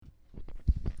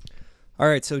All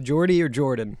right, so Jordy or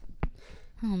Jordan?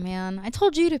 Oh, man. I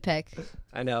told you to pick.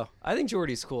 I know. I think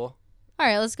Jordy's cool. All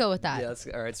right, let's go with that.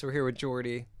 Yeah, all right, so we're here with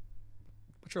Jordy.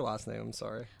 What's your last name? I'm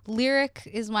sorry. Lyric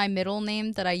is my middle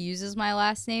name that I use as my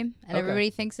last name, and everybody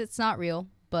thinks it's not real,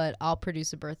 but I'll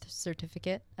produce a birth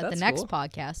certificate at the next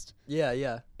podcast.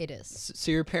 Yeah. It is. So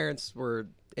your parents were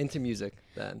into music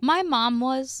then? My mom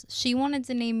was. She wanted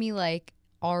to name me like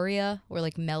Aria or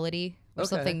like Melody or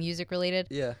something music related.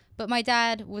 Yeah. But my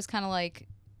dad was kind of like,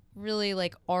 really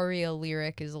like Aria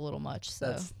Lyric is a little much. So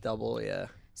That's double, yeah.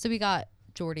 So we got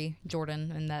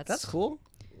Jordan, and that's cool.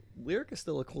 Lyric is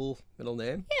still a cool middle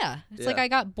name. Yeah. It's like I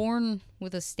got born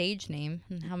with a stage name,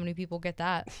 and how many people get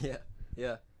that?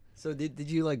 Yeah. So did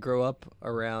you like grow up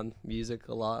around music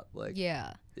a lot? Like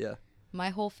Yeah. Yeah. My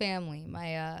whole family.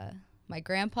 My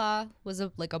grandpa was a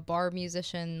bar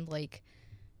musician, like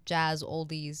jazz,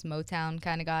 oldies, Motown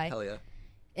kind of guy. Hell yeah.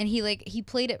 And he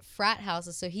played at frat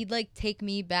houses, so he'd like take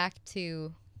me back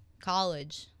to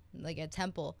college, like at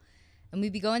Temple. And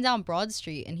we'd be going down Broad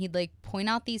Street, and he'd like point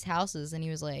out these houses, and he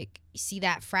was like, "You see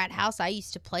that frat house? I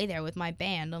used to play there with my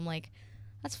band." I'm like,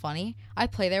 "That's funny. I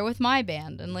play there with my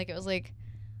band." And like it was like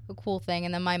a cool thing.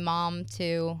 And then my mom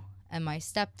too, and my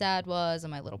stepdad was,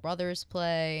 and my little brothers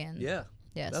play, and Yeah,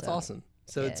 that's so, awesome.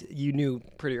 So you knew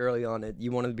pretty early on it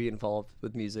you wanted to be involved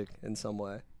with music in some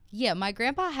way. Yeah, my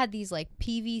grandpa had these like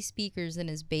PV speakers in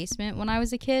his basement when I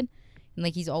was a kid, and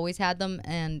like he's always had them,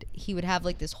 and he would have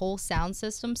like this whole sound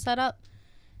system set up.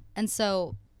 And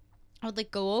so I would like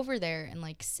go over there and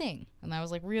like sing, and I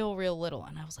was like real little,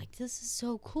 and I was like, this is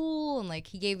so cool. And like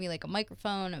he gave me like a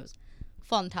microphone. It was a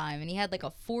fun time, and he had like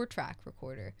a 4-track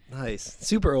recorder. Nice.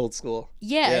 Super old school.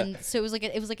 Yeah. And so it was like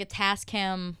a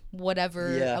Tascam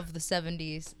whatever of the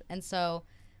 70s. And so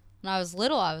when I was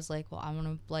little, I was like, well, I want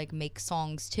to like make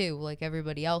songs too, like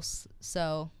everybody else.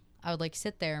 So I would like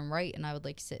sit there and write, and I would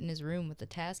like sit in his room with the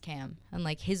Tascam and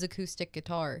like his acoustic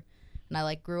guitar. And I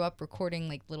like grew up recording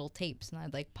like little tapes, and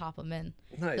I'd like pop them in.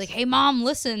 Nice. Like, hey mom,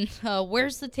 listen,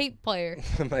 where's the tape player?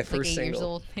 My first like 8 single. years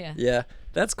old. Yeah. Yeah,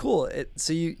 that's cool.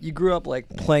 So you grew up like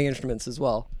playing instruments as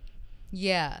well.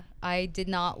 Yeah, I did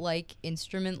not like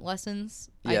instrument lessons.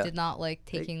 Yeah. I did not like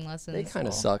taking lessons. They kind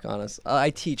of suck, honest.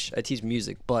 I teach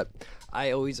music, but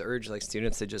I always urge like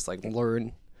students to just like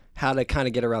learn how to kind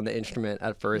of get around the instrument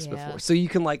at first before, so you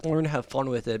can like learn to have fun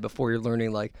with it before you're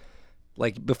learning like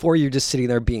before you're just sitting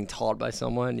there being taught by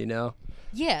someone, you know?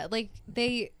 Yeah, like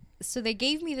they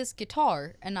gave me this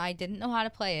guitar, and I didn't know how to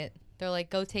play it. They're like,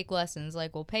 go take lessons,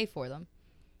 like we'll pay for them.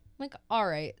 I'm like, all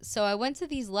right. So I went to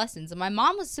these lessons, and my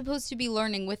mom was supposed to be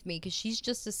learning with me because she's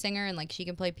just a singer and like she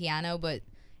can play piano, but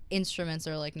instruments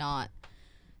are like not.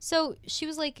 So she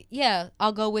was like, yeah,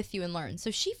 I'll go with you and learn.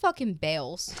 So she fucking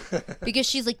bails because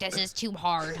she's like, this is too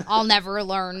hard. I'll never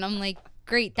learn. I'm like,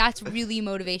 great. That's really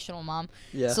motivational, Mom.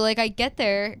 Yeah. So like I get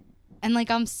there, and like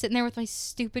I'm sitting there with my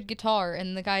stupid guitar,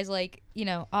 and the guy's like,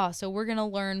 so we're going to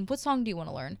learn. What song do you want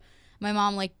to learn? My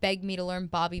mom like begged me to learn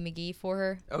Bobby McGee for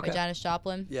her by Janis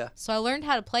Joplin. Yeah. So I learned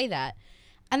how to play that.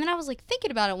 And then I was like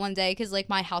thinking about it one day because like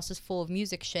my house is full of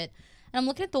music shit. And I'm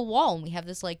looking at the wall, and we have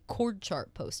this like chord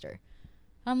chart poster.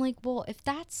 I'm like, well, if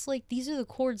that's like, these are the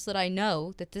chords that I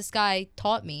know that this guy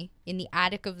taught me in the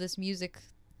attic of this music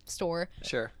store.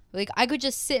 Sure. Like, I could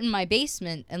just sit in my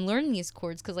basement and learn these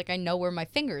chords because, like, I know where my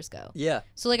fingers go. Yeah.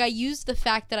 So, like, I used the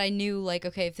fact that I knew, like,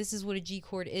 okay, if this is what a G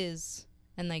chord is,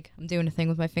 and, like, I'm doing a thing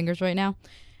with my fingers right now.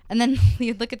 And then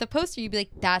you'd look at the poster, you'd be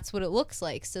like, that's what it looks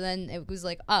like. So then it was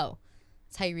like, oh,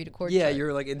 that's how you read a chord chart.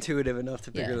 You're, like, intuitive enough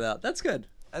to figure it out. That's good.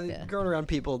 I think growing around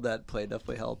people that play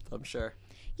definitely helped, I'm sure.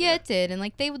 Yeah, it did. And,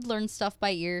 like, they would learn stuff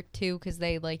by ear, too, because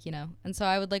they, like, and so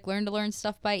I would, like, learn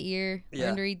stuff by ear,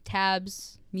 learn to read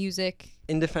tabs, music.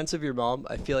 In defense of your mom,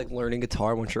 I feel like learning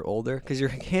guitar once you're older, because your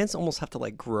hands almost have to,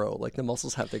 like, grow. Like, the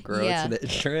muscles have to grow to the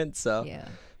instrument, so... Yeah.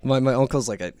 My uncle's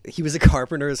like, he was a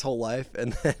carpenter his whole life,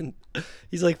 and then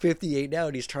he's like 58 now,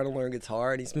 and he's trying to learn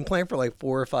guitar, and he's been playing for like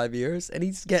 4 or 5 years, and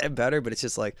he's getting better, but it's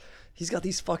just like, he's got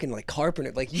these fucking like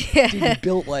carpenter, like you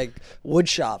built like wood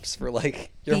shops for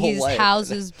like your whole life. These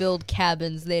houses build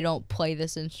cabins, they don't play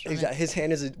this instrument. Exactly. His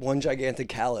hand is one gigantic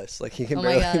callus, like he can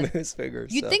barely move his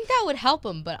fingers. You'd think that would help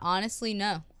him, but honestly,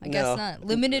 no. I guess not.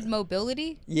 Limited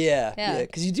mobility? Yeah,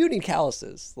 because you do need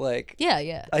calluses. Like,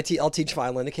 yeah. I'll teach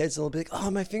violin to kids, and they'll be like,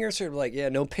 oh, my fingers hurt. I'm like, yeah,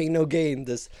 no pain, no gain.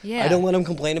 Yeah. I don't let them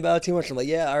complain about it too much. I'm like,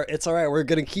 yeah, it's all right. We're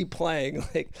going to keep playing.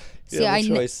 Like, you have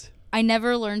no choice. I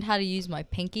never learned how to use my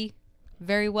pinky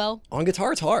very well. On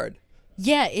guitar, it's hard.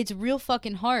 Yeah, it's real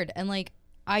fucking hard. And, like,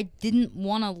 I didn't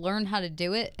want to learn how to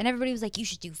do it. And everybody was like, you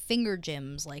should do finger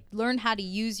gyms. Like, learn how to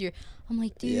use your... I'm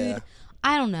like, dude... Yeah.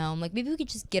 I don't know. I'm like, maybe we could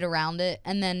just get around it.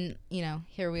 And then, you know,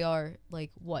 here we are,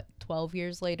 like, what, 12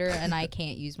 years later, and I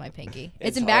can't use my pinky.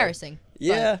 It's embarrassing.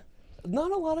 Yeah.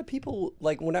 Not a lot of people,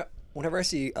 like, whenever I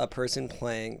see a person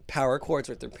playing power chords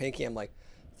with their pinky, I'm like,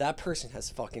 that person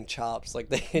has fucking chops. Like,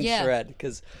 they can shred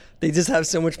because they just have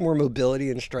so much more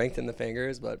mobility and strength in the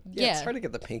fingers. But, yeah, it's hard to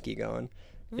get the pinky going.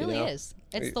 It really is.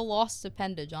 It's the lost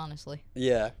appendage, honestly.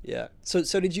 Yeah, yeah.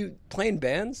 So did you play in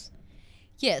bands?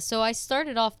 Yeah, so I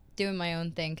started off doing my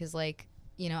own thing because, like,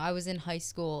 you know, I was in high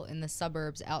school in the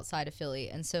suburbs outside of Philly.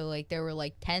 And so, like, there were,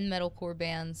 like, 10 metalcore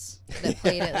bands that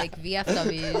played at, like,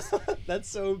 VFWs. That's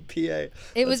so PA.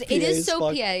 It is so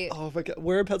fuck. PA. Oh, my God.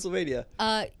 Where in Pennsylvania?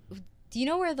 Do you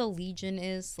know where the Legion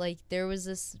is? Like, there was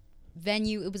this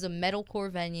venue. It was a metalcore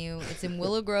venue. It's in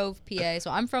Willow Grove, PA.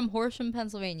 So I'm from Horsham,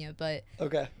 Pennsylvania, but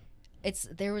okay.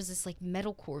 There was this, like,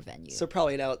 metalcore venue. So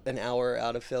probably an hour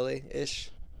out of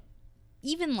Philly-ish?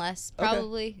 Even less,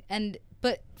 probably. Okay.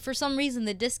 But for some reason,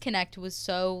 the disconnect was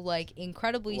so, like,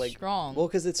 incredibly strong. Well,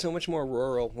 because it's so much more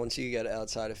rural once you get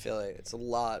outside of Philly. It's a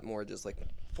lot more just, like,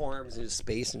 farms and just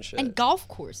space and shit. And golf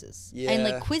courses. Yeah. And,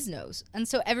 like, Quiznos. And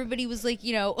so everybody was, like,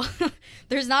 you know,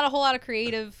 there's not a whole lot of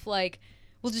creative, like,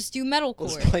 we'll just do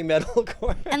metalcore. Let's play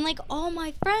metalcore. And, like, all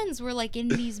my friends were, like, in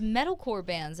these metalcore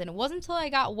bands. And it wasn't until I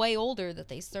got way older that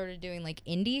they started doing, like,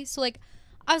 indie. So, like,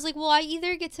 I was like, well, I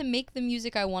either get to make the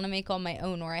music I want to make on my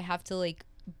own, or I have to, like,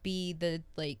 be the,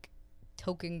 like,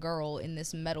 token girl in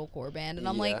this metalcore band. And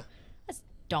I'm like, that's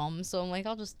dumb. So I'm like,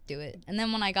 I'll just do it. And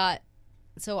then when I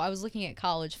was looking at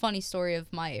college. Funny story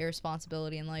of my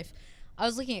irresponsibility in life. I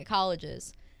was looking at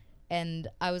colleges, and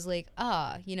I was like,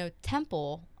 you know,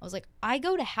 Temple. I was like, I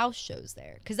go to house shows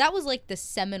there. Because that was, like, the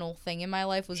seminal thing in my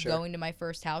life was going to my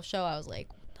first house show. I was like,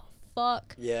 what the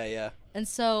fuck? Yeah, yeah. And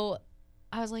so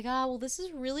I was like, well, this is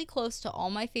really close to all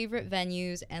my favorite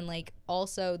venues. And, like,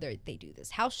 also they do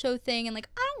this house show thing. And, like,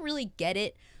 I don't really get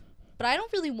it. But I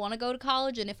don't really want to go to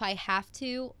college. And if I have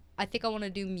to, I think I want to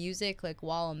do music, like,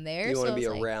 while I'm there. You want to be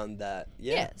around that.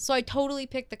 Yeah. So I totally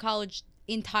picked the college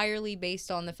entirely based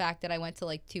on the fact that I went to,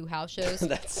 like, 2 house shows.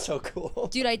 That's so cool.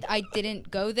 Dude, I didn't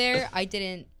go there. I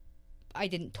didn't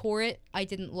tour it. I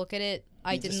didn't look at it.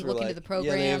 I didn't look into the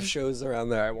program. Yeah, they have shows around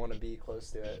there. I want to be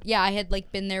close to it. Yeah, I had,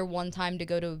 like, been there one time to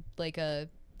go to, like, the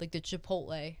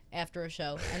Chipotle after a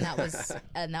show, and that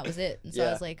was it. And so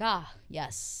I was like,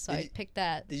 yes. So I picked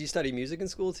that. Did you study music in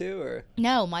school too, or?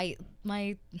 No,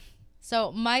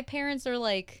 so my parents are,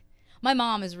 like, my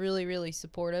mom is really, really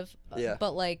supportive. Yeah.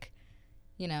 But, like,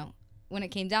 you know, when it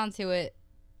came down to it,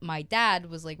 my dad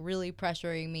was, like, really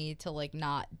pressuring me to, like,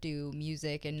 not do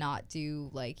music and not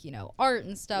do, like, you know, art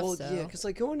and stuff. Well, yeah, because,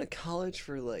 like, going to college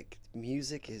for, like,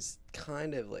 music is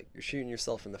kind of, like, you're shooting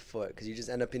yourself in the foot because you just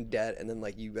end up in debt, and then,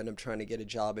 like, you end up trying to get a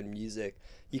job in music.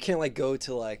 You can't, like, go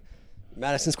to, like,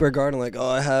 Madison Square Garden, like, oh,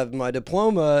 I have my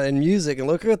diploma in music, and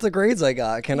look at the grades I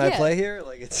got. Can I play here?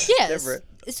 Like, it's different.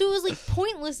 So it was, like,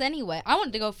 pointless anyway. I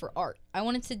wanted to go for art. I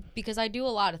wanted to, because I do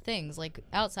a lot of things, like,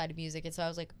 outside of music, and so I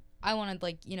was like, I want to,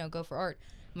 like, you know, go for art.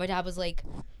 My dad was like,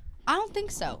 I don't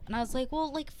think so. And I was like,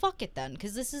 well, like, fuck it then.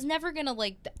 Because this is never going to,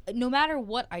 like, no matter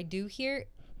what I do here,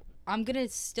 I'm going to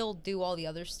still do all the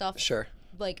other stuff. Sure.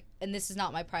 Like, and this is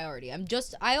not my priority.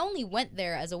 I only went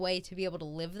there as a way to be able to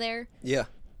live there. Yeah.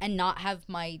 And not have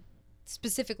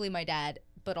specifically my dad,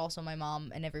 but also my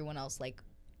mom and everyone else, like,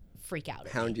 freak out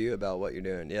at Hound me. you about what you're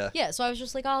doing, yeah. Yeah, so I was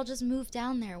just like, I'll just move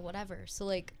down there, whatever. So,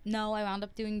 like, no, I wound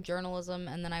up doing journalism,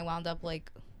 and then I wound up,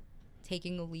 like,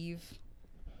 taking a leave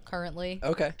currently.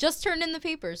 Okay. Just turned in the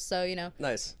papers, so, you know.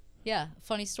 Nice. Yeah,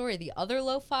 funny story. The other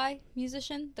lo-fi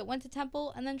musician that went to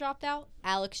Temple and then dropped out,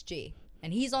 Alex G.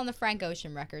 And he's on the Frank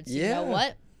Ocean records. So you know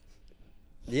what?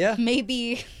 Yeah.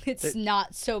 Maybe it's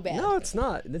not so bad. No, it's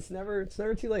not. It's never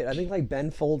too late. I think, like,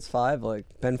 Ben Folds 5, like,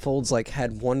 Ben Folds, like,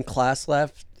 had one class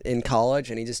left in college,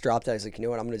 and he just dropped out. He's like, you know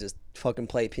what? I'm going to just fucking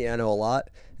play piano a lot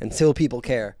until people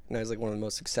care. And I was, like, one of the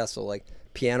most successful, like,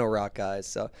 piano rock guys.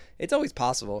 So it's always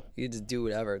possible. You just do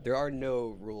whatever. There are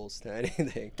no rules to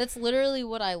anything. That's literally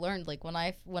what I learned. Like, when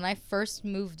I first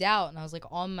moved out and I was, like,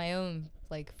 on my own,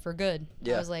 like, for good.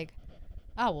 I was like,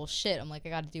 oh, well, shit. I'm like, I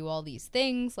got to do all these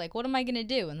things. Like, what am I going to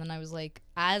do? And then I was like,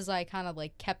 as I kind of,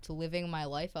 like, kept living my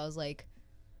life, I was like,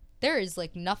 there is,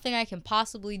 like, nothing I can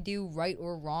possibly do right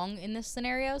or wrong in this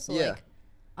scenario. So, like,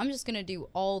 I'm just going to do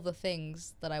all the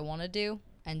things that I want to do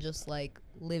and just, like,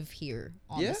 live here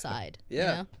on the side. Yeah.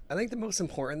 You know? I think the most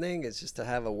important thing is just to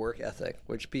have a work ethic,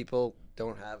 which people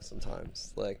don't have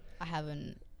sometimes. Like, I have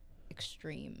an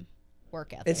extreme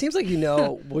work ethic. It seems like you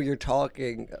know what you're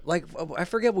talking. Like, I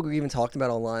forget what we even talked about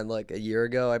online like a year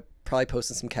ago. I probably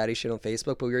posting some catty shit on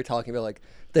Facebook, but we were talking about like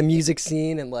the music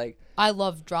scene and like I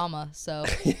love drama, so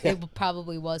it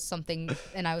probably was something,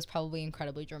 and I was probably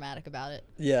incredibly dramatic about it.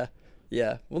 yeah.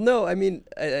 Well, no, I mean,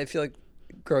 I feel like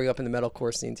growing up in the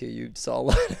metalcore scene too, you saw a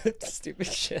lot of stupid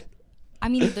shit. I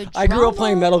mean, the drama, I grew up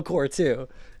playing metalcore too.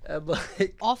 And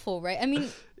like, awful, right? I mean,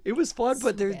 it was fun,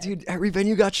 but there, bad. dude, every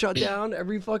venue got shut down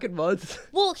every fucking month.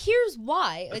 well, here's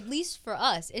why. At least for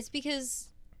us, it's because,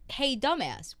 hey,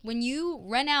 dumbass, when you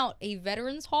rent out a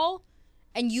veterans hall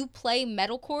and you play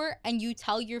metalcore and you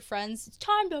tell your friends it's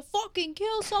time to fucking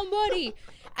kill somebody,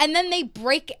 and then they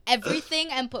break everything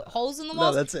and put holes in the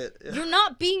walls. No, that's it. Yeah. You're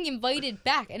not being invited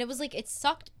back. And it was like, it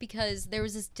sucked because there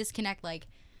was this disconnect. Like,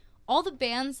 all the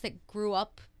bands that grew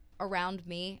up around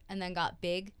me and then got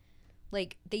big,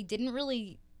 like, they didn't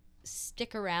really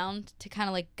stick around to kind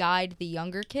of like guide the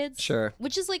younger kids. Sure.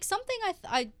 Which is like something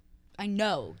I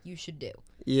know you should do.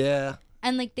 Yeah.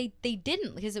 And like they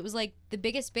didn't, because it was like the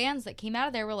biggest bands that came out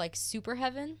of there were like Super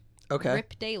Heaven, Okay.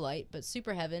 Rip Daylight, but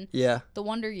Super Heaven, Yeah. The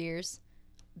Wonder Years,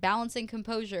 Balancing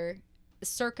Composure,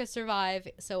 Circa Survive,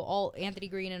 so all Anthony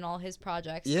Green and all his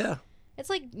projects. Yeah. It's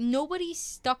like nobody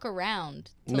stuck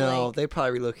around to No, like, they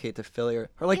probably relocate to Philly or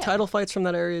like Yeah. Title Fights from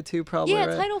that area too, probably. yeah,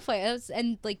 right? Title Fight,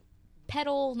 and like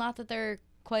Pedal, not that they're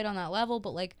quite on that level,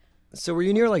 but like, So were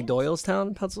you near like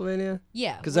Doylestown, Pennsylvania?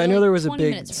 yeah. Because we're, I know like, there was a 20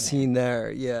 big minutes from there. scene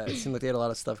there. Yeah, it seemed like they had a lot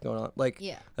of stuff going on. Like,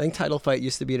 Yeah. I think Title Fight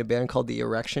used to be in a band called the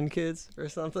Erection Kids or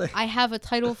something. I have a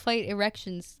Title Fight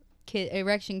Erection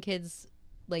Kids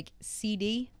like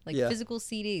CD, like Yeah. physical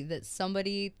CD that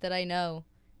somebody that I know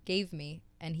gave me,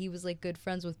 and he was like good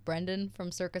friends with Brendan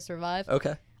from Circa Survive.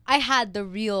 Okay. I had the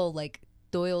real like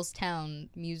Doylestown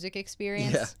music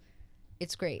experience. Yeah.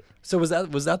 It's great. So was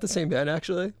that the same band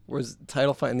actually? Was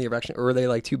Title Fight and the Erection, or were they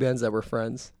like two bands that were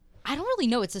friends? I don't really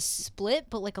know. It's a split,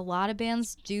 but like a lot of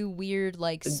bands do weird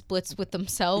like splits with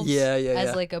themselves. Yeah, As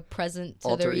yeah. like a present to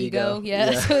Alter their ego. ego.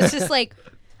 Yeah. Yeah. So it's just like,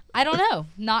 I don't know,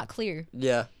 not clear.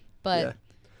 Yeah. But Yeah.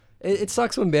 It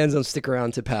sucks when bands don't stick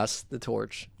around to pass the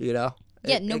torch, you know?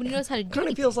 yeah, It nobody knows how to do kind of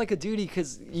anything. feels like a duty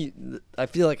because I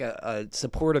feel like a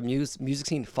supportive music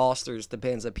scene fosters the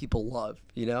bands that people love,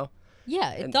 you know?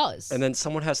 Yeah, it does. And then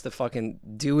someone has to fucking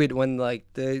do it when like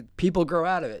the people grow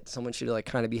out of it. Someone should like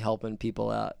kind of be helping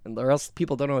people out, or else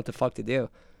people don't know what the fuck to do.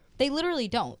 They literally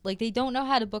don't. Like, they don't know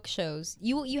how to book shows.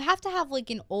 You have to have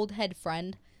like an old head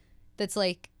friend that's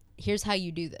like, here's how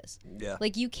you do this. Yeah.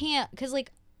 Like, you can't, because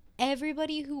like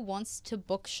everybody who wants to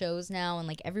book shows now, and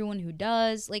like everyone who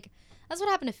does, like, that's what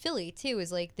happened to Philly too,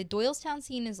 is like the Doylestown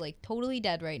scene is like totally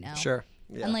dead right now. Sure.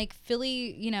 Yeah. And like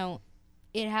Philly, you know,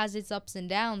 it has its ups and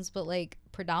downs, but like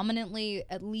predominantly,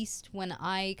 at least when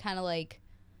I kind of like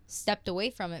stepped away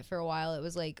from it for a while, it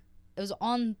was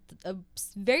on a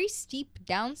very steep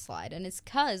downslide. And it's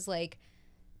cause like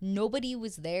nobody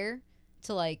was there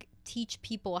to like teach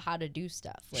people how to do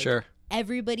stuff. Like, Sure.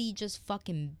 everybody just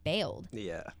fucking bailed.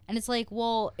 Yeah. And it's like,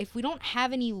 well, if we don't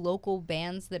have any local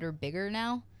bands that are bigger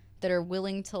now that are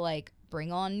willing to like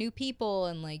bring on new people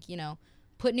and like, you know,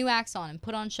 put new acts on and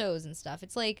put on shows and stuff,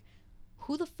 it's like,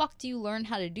 who the fuck do you learn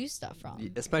how to do stuff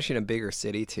from? Especially in a bigger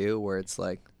city too, where it's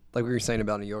like we were saying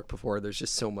about New York before, there's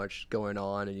just so much going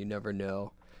on and you never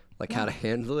know like how to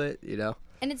handle it, you know?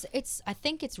 And it's I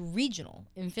think it's regional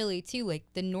in Philly too. Like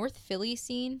the North Philly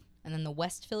scene and then the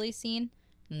West Philly scene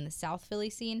and the South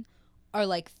Philly scene are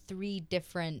like three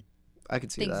different I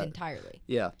could see things that. entirely.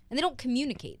 Yeah. And they don't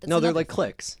communicate. That's No, they're another like thing.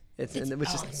 cliques.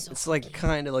 It's like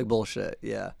kind of like bullshit.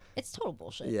 Yeah. It's total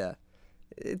bullshit. Yeah.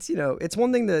 It's, you know, it's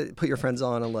one thing to put your friends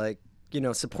on and like, you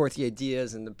know, support the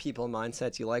ideas and the people and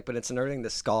mindsets you like, but it's another thing to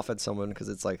scoff at someone because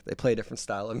it's like they play a different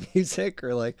style of music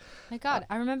or like. My God,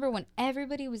 I remember when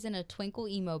everybody was in a Twinkle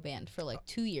emo band for like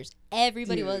 2 years.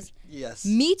 Everybody Dude, was. Yes.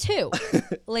 Me too.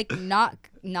 Like not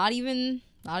even,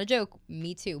 not a joke.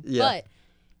 Me too. Yeah. But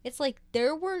it's like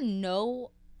there were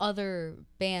no other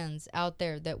bands out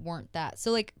there that weren't that.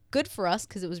 So like good for us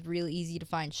because it was really easy to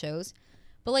find shows.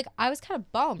 But like I was kind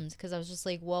of bummed because I was just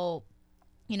like, well,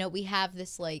 you know, we have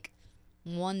this like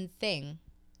one thing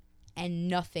and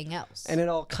nothing else. And it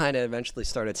all kind of eventually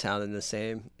started sounding the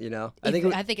same, you know? I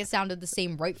think it sounded the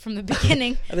same right from the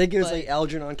beginning. I think it was but- like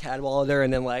Algernon Cadwallader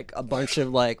and then like a bunch of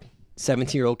like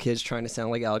 17-year-old kids trying to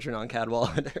sound like Algernon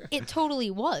Cadwallader. It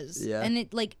totally was. Yeah. And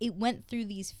it went through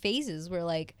these phases where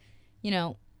like, you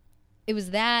know, it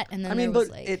was that and then I mean, there was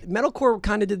but like metalcore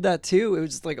kind of did that too. It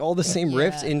was like all the same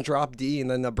riffs Yeah. in drop D and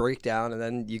then a breakdown, and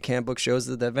then you can't book shows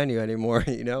at that venue anymore,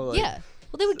 you know? Like, yeah.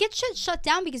 Well, they would get shut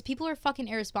down because people are fucking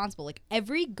irresponsible. Like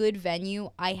every good venue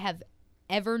I have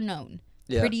ever known,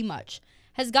 Yeah. pretty much,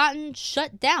 has gotten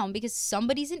shut down because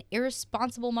somebody's an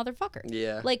irresponsible motherfucker.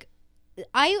 Yeah. Like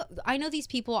I know these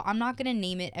people. I'm not gonna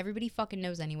name it. Everybody fucking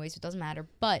knows anyway, so it doesn't matter.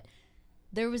 But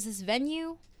there was this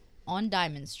venue on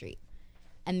Diamond Street,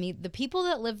 and the people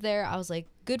that lived there, I was like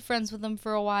good friends with them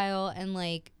for a while, and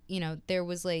like, you know, there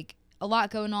was like a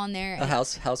lot going on there. A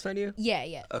house venue? Yeah,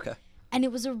 yeah. Okay. And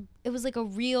it was like a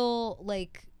real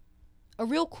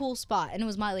cool spot, and it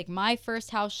was my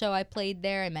first house show. I played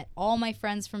there. I met all my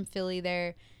friends from Philly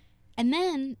there, and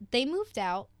then they moved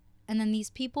out, and then these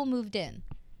people moved in.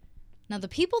 Now the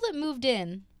people that moved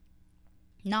in,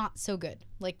 not so good,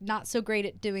 like not so great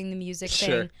at doing the music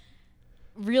Sure. thing,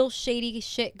 real shady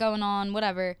shit going on,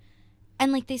 whatever.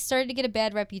 And like they started to get a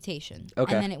bad reputation.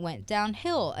 Okay. And then it went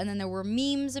downhill, and then there were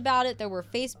memes about it. There were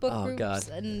Facebook groups, God.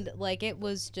 and like it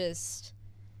was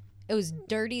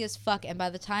dirty as fuck. And by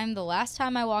the last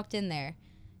time I walked in there,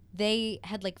 they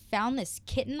had like found this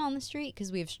kitten on the street,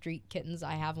 because we have street kittens.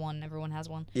 I have one. Everyone has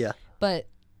one. Yeah. But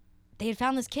they had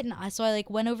found this kitten. So I like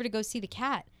went over to go see the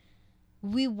cat.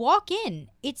 We walk in.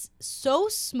 It's so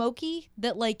smoky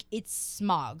that like it's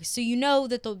smog. So you know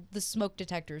that the smoke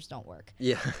detectors don't work.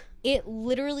 Yeah. It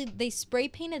literally, they spray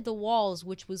painted the walls,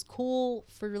 which was cool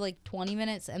for like 20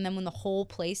 minutes. And then when the whole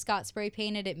place got spray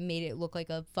painted, it made it look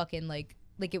like a fucking like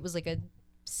it was like a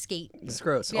skate. It's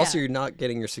gross. Yeah. Also, you're not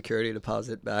getting your security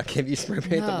deposit back if you spray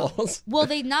paint the walls. Well,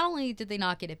 they not only did they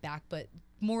not get it back, but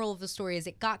moral of the story is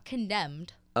it got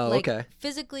condemned. Oh, like, okay.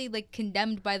 Physically, like,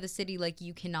 condemned by the city, like,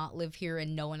 you cannot live here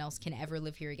and no one else can ever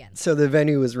live here again. So the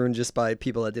venue was ruined just by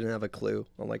people that didn't have a clue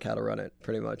on, like, how to run it,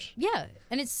 pretty much. Yeah,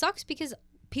 and it sucks because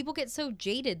people get so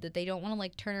jaded that they don't want to,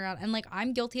 like, turn around. And, like,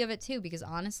 I'm guilty of it, too, because,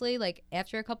 honestly, like,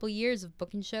 after a couple years of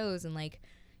booking shows and, like,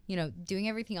 you know, doing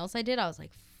everything else I did, I was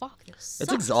like, fuck, this sucks.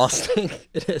 It's exhausting.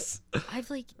 It is. I've,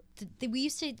 like,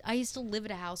 I used to live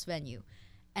at a house venue.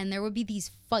 And there would be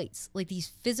these fights, like these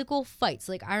physical fights.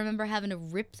 Like, I remember having to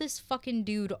rip this fucking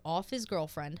dude off his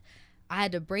girlfriend. I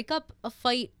had to break up a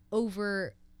fight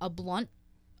over a blunt,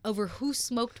 over who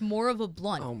smoked more of a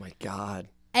blunt. Oh, my God.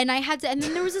 And and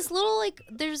then there was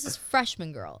there's this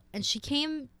freshman girl. And she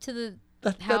came to the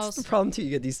house. That's the problem, too. You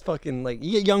get these fucking, like,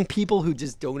 you get young people who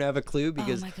just don't have a clue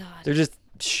because oh my God. they're just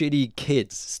shitty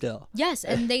kids still. Yes,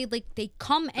 and they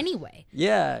come anyway.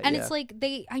 Yeah. And it's like,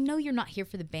 I know you're not here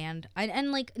for the band.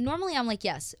 And like, normally I'm like,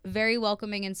 yes, very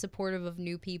welcoming and supportive of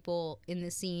new people in the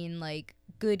scene. Like,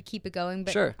 good, keep it going.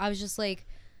 But sure. I was just like,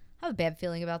 I have a bad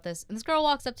feeling about this. And this girl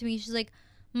walks up to me. She's like,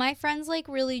 my friend's like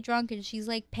really drunk and she's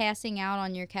like passing out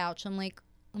on your couch. I'm like,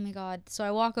 oh my God. So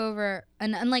I walk over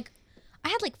and like, I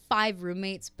had like 5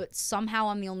 roommates, but somehow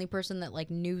I'm the only person that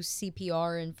like knew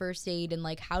CPR and first aid and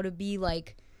like how to be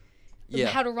like,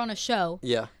 how to run a show.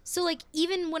 Yeah. So like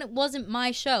even when it wasn't my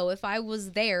show, if I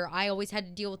was there, I always had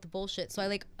to deal with the bullshit. So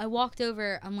I walked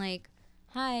over, I'm like,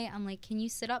 hi, I'm like, can you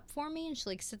sit up for me? And she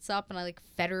like sits up and I like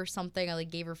fed her something. I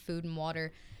like gave her food and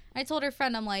water. And I told her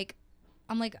friend, I'm like,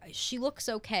 she looks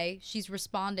okay. She's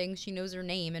responding. She knows her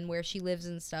name and where she lives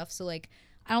and stuff. So like,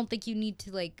 I don't think you need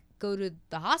to like go to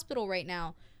the hospital right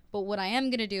now, but what I am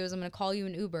gonna do is I'm gonna call you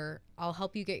an Uber. I'll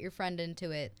help you get your friend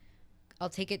into it. I'll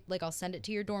take it, like I'll send it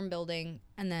to your dorm building,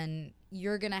 and then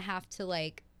you're gonna have to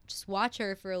like just watch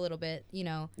her for a little bit, you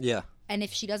know. Yeah. And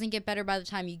if she doesn't get better by the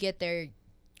time you get there,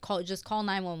 call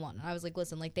 911. And I was like,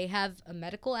 listen, like they have a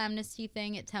medical amnesty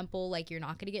thing at Temple, like you're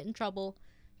not gonna get in trouble.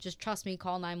 Just trust me,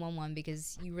 call 911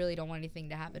 because you really don't want anything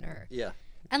to happen to her. Yeah.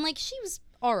 And like she was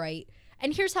all right.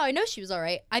 And here's how I know she was all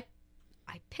right. I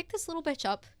picked this little bitch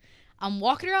up. I'm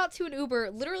walking her out to an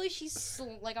Uber. Literally, she's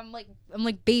like, I'm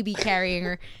like baby carrying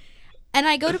her. And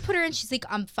I go to put her in. She's like,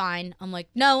 I'm fine. I'm like,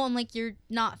 no. I'm like, you're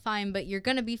not fine, but you're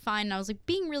going to be fine. And I was like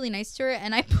being really nice to her.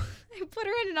 And I put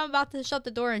her in and I'm about to shut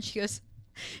the door. And she's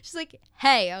like,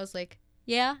 hey. I was like,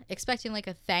 yeah. Expecting like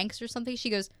a thanks or something. She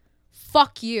goes,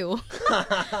 fuck you.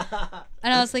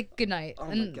 And I was like, good night. Oh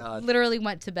and my God. Literally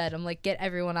went to bed. I'm like, get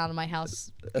everyone out of my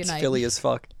house. Good That's night. Philly as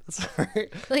fuck. Sorry.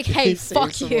 Like, hey, He saved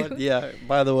fuck you. someone. Yeah,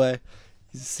 by the way,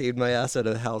 he saved my ass at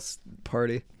a house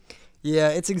party. Yeah,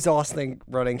 it's exhausting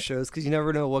running shows because you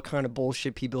never know what kind of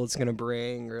bullshit people it's going to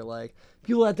bring, or like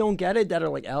people that don't get it, that are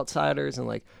like outsiders, and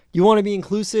like you want to be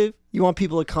inclusive, you want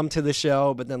people to come to the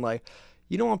show, but then like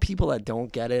you don't want people that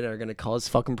don't get it are going to cause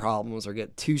fucking problems or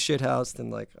get too shithoused,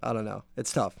 and like I don't know,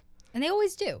 it's tough. And they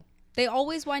always do. They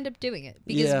always wind up doing it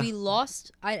because Yeah. we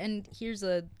lost. And here's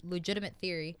a legitimate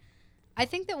theory. I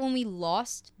think that when we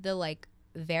lost the like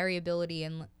variability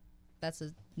and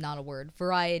not a word,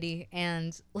 variety,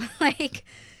 and like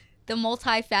the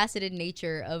multifaceted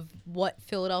nature of what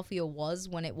Philadelphia was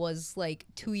when it was like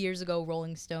 2 years ago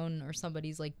Rolling Stone or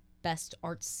somebody's like best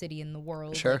arts city in the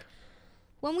world. Sure. Like,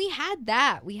 when we had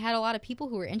that, we had a lot of people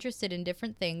who were interested in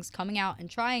different things coming out and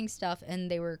trying stuff, and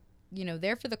they were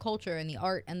there for the culture and the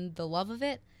art and the love of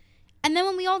it. And then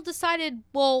when we all decided,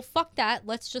 well, fuck that,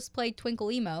 let's just play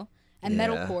Twinkle Emo and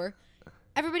metalcore,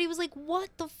 everybody was like,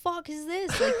 what the fuck is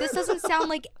this? Like, this doesn't sound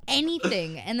like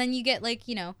anything. And then you get, like,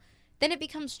 then it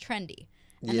becomes trendy.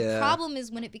 And the problem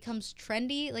is when it becomes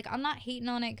trendy, like, I'm not hating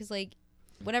on it because, like,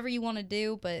 whatever you want to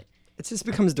do, but... It just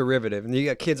becomes derivative. And you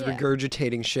got kids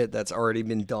regurgitating shit that's already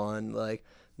been done. Like,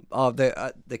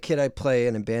 the kid I play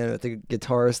in a band with, the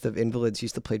guitarist of Invalids,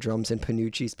 used to play drums in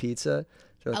Panucci's Pizza.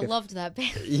 Like I loved that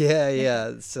band.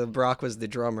 Yeah. So Brock was the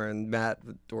drummer, and Matt,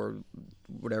 or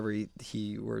whatever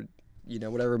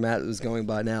whatever Matt was going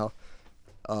by now,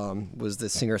 was the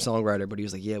singer-songwriter. But he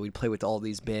was like, yeah, we'd play with all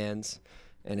these bands,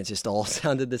 and it just all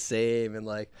sounded the same. And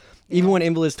like, even when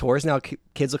Invalids tours now,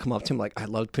 kids will come up to him like, I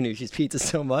loved Panucci's Pizza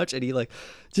so much, and he like,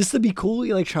 just to be cool,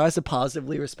 he like tries to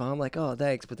positively respond like, oh,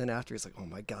 thanks. But then after, he's like, oh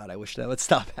my god, I wish that would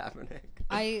stop happening.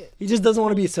 He just doesn't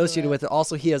want to be associated with it.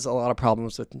 Also, he has a lot of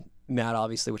problems with Matt,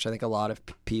 obviously, which I think a lot of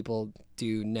people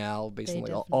do now, based on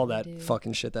like all that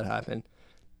fucking shit that happened.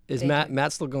 Is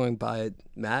Matt still going by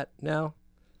Matt now?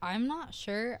 I'm not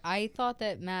sure. I thought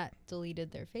that Matt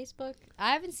deleted their Facebook.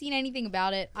 I haven't seen anything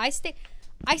about it. I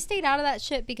stayed out of that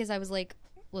shit because I was like,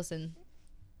 listen,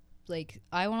 like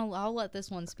I'll let this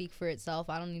one speak for itself.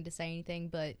 I don't need to say anything,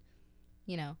 but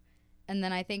and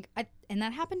then I think and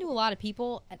that happened to a lot of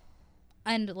people.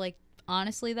 And like,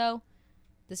 honestly though,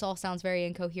 this all sounds very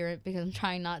incoherent because I'm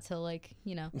trying not to like,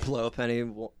 blow up any,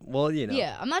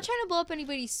 Yeah, I'm not trying to blow up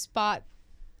anybody's spot,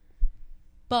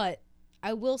 but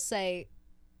I will say,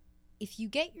 if you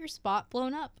get your spot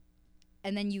blown up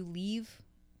and then you leave,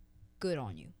 good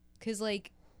on you. Because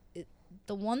like,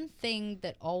 the one thing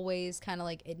that always kind of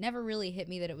like, it never really hit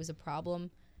me that it was a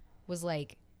problem was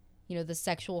like, the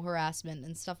sexual harassment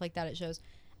and stuff like that at shows.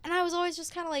 And I was always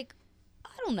just kind of like, I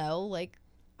don't know, like,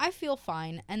 I feel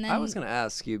fine. And then I was going to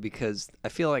ask you because I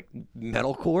feel like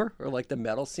metalcore or like the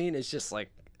metal scene is just like,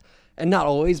 and not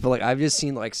always, but like I've just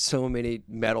seen like so many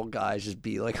metal guys just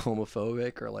be like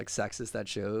homophobic or like sexist at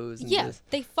shows. And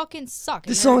they fucking suck.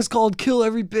 This song's called "Kill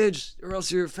Every Bitch or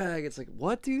Else You're a Fag." It's like,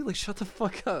 what, dude? Like, shut the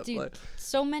fuck up. Dude, like,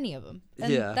 so many of them.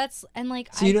 And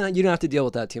So you don't have to deal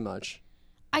with that too much.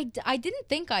 I didn't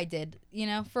think I did.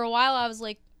 For a while I was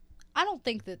like, I don't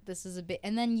think that this is a bit.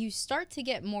 And then you start to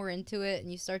get more into it, and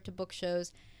you start to book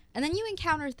shows, and then you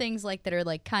encounter things like that are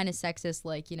like kind of sexist,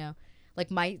 like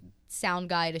like my sound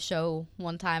guy at a show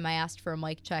one time, I asked for a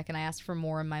mic check and I asked for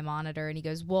more in my monitor, and he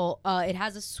goes, well, it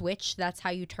has a switch, that's how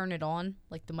you turn it on,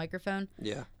 like the microphone.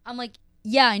 Yeah. I'm like,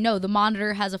 yeah, I know, the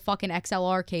monitor has a fucking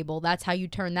XLR cable, that's how you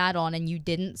turn that on, and you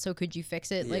didn't, so could you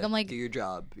fix it? Yeah, like, I'm like, do your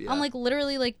job. Yeah. I'm like,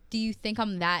 literally, like, do you think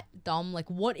I'm that dumb? Like,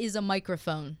 what is a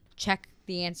microphone? Check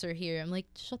the answer here. I'm like,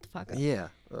 shut the fuck up. Yeah.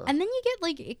 Ugh. And then you get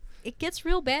like, it gets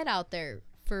real bad out there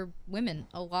for women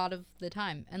a lot of the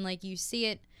time, and like, you see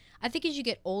it, I think as you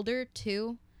get older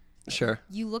too, sure,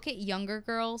 you look at younger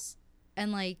girls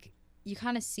and like, you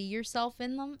kind of see yourself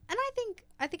in them. And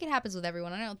I think it happens with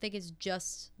everyone. I don't think it's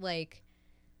just like,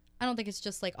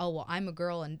 oh, well, I'm a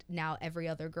girl and now every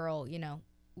other girl,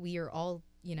 we are all,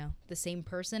 the same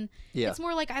person. Yeah. It's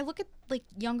more like, I look at like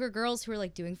younger girls who are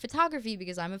like doing photography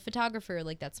because I'm a photographer.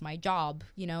 Like, that's my job,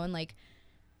 and like,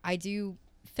 I do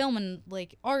film and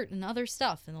like art and other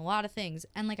stuff and a lot of things,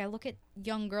 and like I look at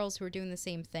young girls who are doing the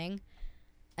same thing,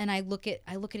 and I look at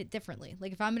it differently.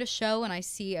 Like, if I'm at a show and I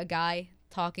see a guy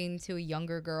talking to a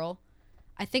younger girl,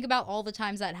 I think about all the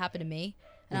times that happened to me,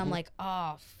 and I'm like,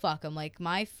 oh fuck, I'm like,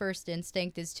 my first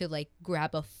instinct is to like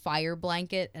grab a fire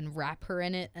blanket and wrap her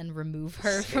in it and remove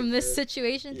her from this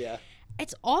situation. Yeah,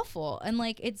 it's awful, and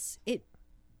like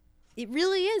it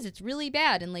really is. It's really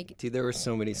bad. And like, dude, there were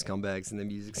so many scumbags in the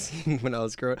music scene when I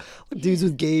was growing up. Like, dudes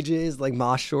with gauges, like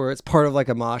mosh shorts, part of like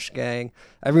a mosh gang.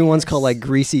 Everyone's called like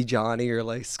Greasy Johnny or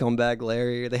like Scumbag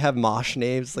Larry. They have mosh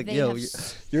names. Like,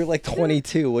 you're like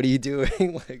 22. What are you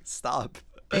doing? Like, stop.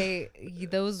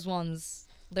 Those ones,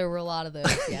 there were a lot of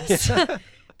those, yes.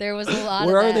 There was a lot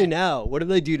Where of are they now? What do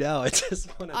they do now? I just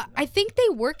want to I think they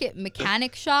work at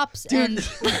mechanic shops. Dude. And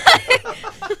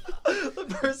the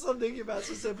person I'm thinking about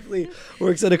specifically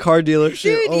works at a car dealership.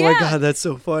 Dude, oh my god, that's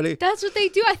so funny. That's what they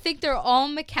do. I think they're all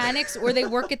mechanics, or they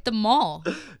work at the mall.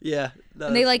 Yeah.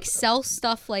 And they like sell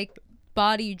stuff like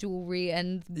body jewelry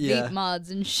and vape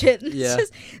mods and shit. And it's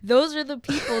just, those are the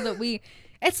people that we...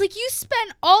 It's like, you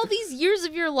spent all these years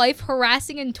of your life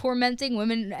harassing and tormenting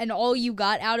women, and all you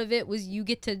got out of it was you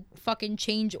get to fucking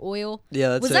change oil. Yeah,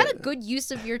 that's Was that a good use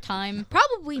of your time?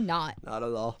 Probably not. Not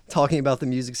at all. Talking about the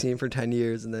music scene for 10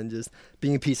 years and then just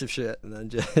being a piece of shit and then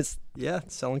just,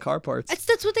 selling car parts.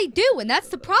 That's what they do, and that's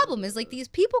the problem, is like, these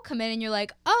people come in and you're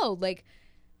like, oh, like,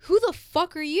 who the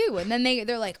fuck are you? And then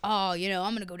they're like, oh, you know,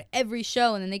 I'm gonna go to every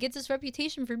show, and then they get this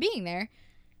reputation for being there,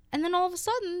 and then all of a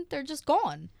sudden they're just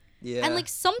gone. Yeah. And like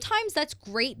sometimes that's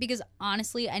great because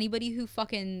honestly, anybody who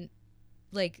fucking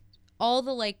like all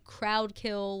the like crowd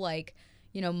kill, like,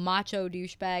 you know, macho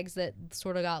douchebags that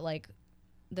sort of got like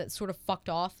that sort of fucked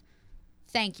off.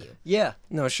 Thank you. Yeah.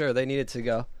 No, sure. They needed to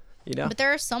go. You know. But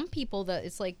there are some people that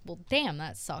it's like, well, damn,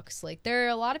 that sucks. Like there are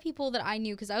a lot of people that I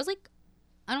knew because I was like,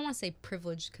 I don't want to say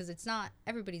privileged because it's not,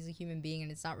 everybody's a human being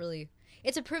and it's not really,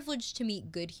 it's a privilege to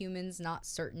meet good humans, not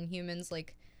certain humans.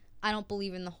 Like, I don't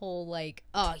believe in the whole, like,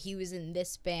 oh, he was in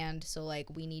this band, so,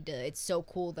 like, we need to, it's so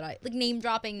cool that like, name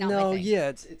dropping, not my thing. Yeah,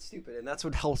 it's stupid. And that's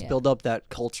what helps build up that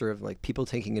culture of, like, people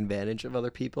taking advantage of other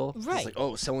people. Right. It's like,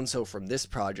 oh, so-and-so from this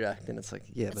project. And it's like,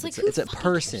 yeah, It's but like, it's who a fucking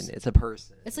person. cares? It's a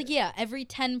person. It's like, yeah, every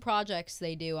 10 projects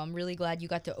they do, I'm really glad you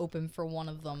got to open for one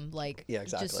of them. Like, Yeah,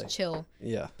 exactly. just chill.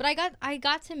 Yeah. But I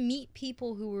got to meet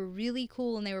people who were really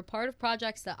cool, and they were part of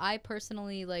projects that I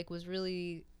personally, like, was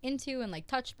really into and, like,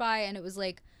 touched by, and it was,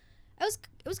 like,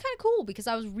 it was kind of cool because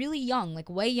I was really young, like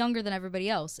way younger than everybody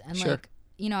else. And Sure. like,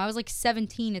 you know, I was like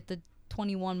 17 at the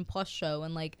 21 plus show.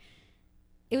 And like,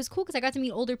 it was cool because I got to meet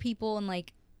older people and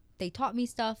like, they taught me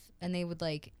stuff and they would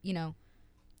like, you know,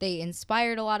 they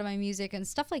inspired a lot of my music and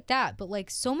stuff like that. But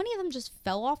like, so many of them just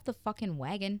fell off the fucking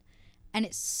wagon and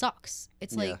it sucks.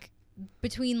 It's Yeah. like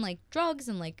between like drugs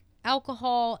and like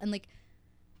alcohol and like,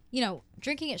 you know,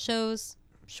 drinking at shows,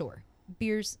 sure.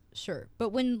 Beers, sure. But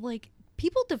when like,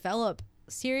 people develop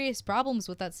serious problems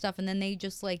with that stuff and then they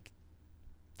just like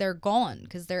they're gone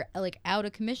because they're like out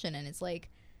of commission and it's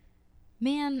like,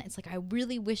 man, it's like I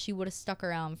really wish you would have stuck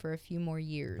around for a few more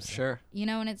years. Sure. You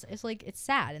know, and it's like it's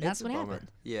sad and that's It's a what bummer.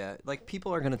 happened. Yeah, like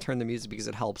people are gonna turn the music because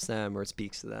it helps them or it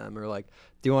speaks to them or like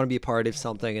they want to be a part of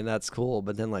something and that's cool.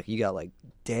 But then like you got like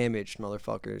damaged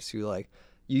motherfuckers who like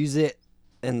use it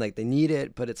and like they need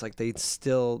it, but it's like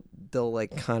they'll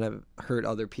like kind of hurt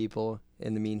other people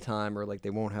in the meantime, or like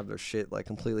they won't have their shit like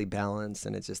completely balanced,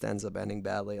 and it just ends up ending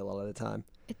badly a lot of the time.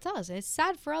 It does. It's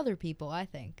sad for other people, I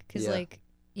think, because Yeah. like,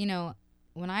 you know,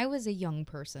 when I was a young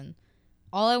person,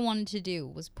 all I wanted to do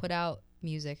was put out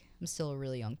music. I'm still a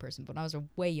really young person, but when I was a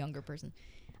way younger person,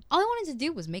 all I wanted to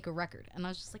do was make a record. And I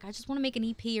was just like, I just want to make an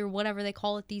EP or whatever they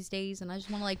call it these days. And I just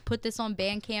want to like put this on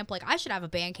Bandcamp. Like I should have a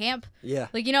Bandcamp. Yeah.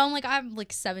 Like, you know, I'm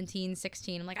like 17,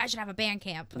 16. I'm like, I should have a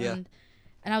Bandcamp. Yeah.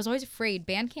 And I was always afraid.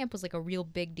 Bandcamp was like a real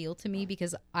big deal to me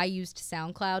because I used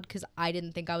SoundCloud because I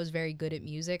didn't think I was very good at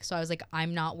music. So I was like,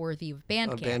 I'm not worthy of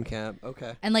Bandcamp. Bandcamp.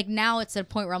 Okay. And like now it's at a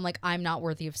point where I'm like, I'm not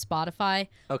worthy of Spotify.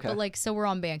 Okay. But like, so we're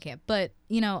on Bandcamp. But,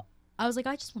 you know, I was like,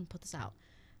 I just want to put this out.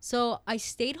 So I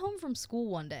stayed home from school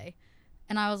one day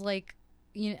and I was like,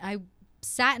 you know, I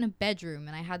sat in a bedroom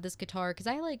and I had this guitar because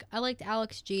I liked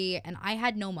Alex G and I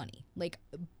had no money. Like,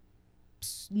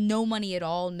 no money at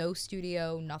all, no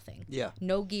studio, nothing. Yeah.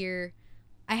 No gear.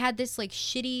 I had this like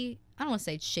shitty, I don't want to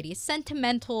say it's shitty, it's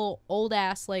sentimental, old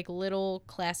ass, like little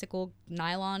classical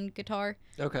nylon guitar.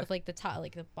 Okay. With like the top,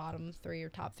 like the bottom three or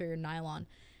top three are nylon.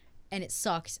 And it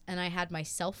sucks. And I had my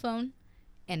cell phone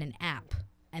and an app.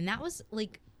 And that was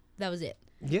it.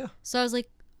 Yeah. So I was like,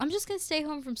 I'm just going to stay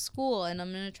home from school and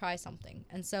I'm going to try something.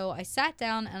 And so I sat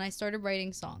down and I started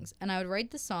writing songs. And I would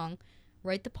write the song,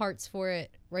 write the parts for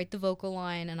it, write the vocal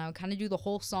line, and I would kind of do the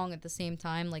whole song at the same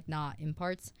time, like not in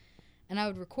parts. And I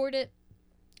would record it.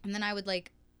 And then I was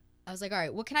like, all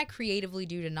right, what can I creatively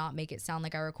do to not make it sound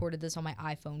like I recorded this on my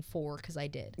iPhone 4? Because I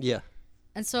did. Yeah.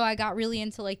 And so I got really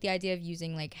into like the idea of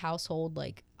using like household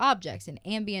like objects and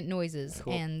ambient noises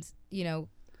Cool. and, you know,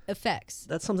 effects.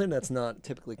 That's something that's not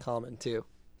typically common too,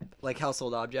 like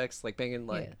household objects, like banging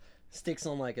like Yeah. sticks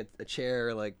on like a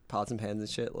chair, like pots and pans and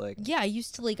shit. Like Yeah, I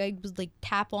used to I would like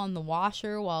tap on the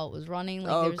washer while it was running.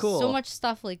 Like Oh, there's cool. so much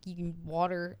stuff like you can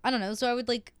water. I don't know. So I would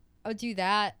do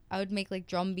that. I would make like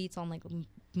drum beats on like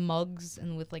mugs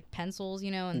and with like pencils,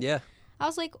 you know, and yeah, I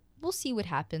was like, we'll see what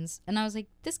happens. And I was like,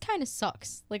 this kind of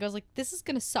sucks. Like I was like, this is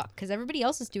going to suck cuz everybody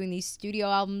else is doing these studio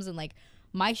albums and like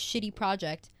my shitty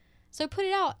project. So I put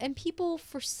it out and people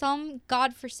for some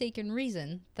godforsaken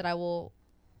reason that I will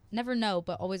never know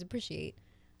but always appreciate,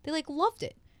 they like loved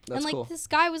it. that's and like cool. this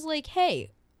guy was like,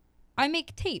 hey, I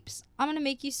make tapes. I'm gonna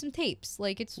make you some tapes.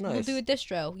 Like we'll Nice. do a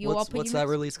distro. What's that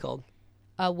release called?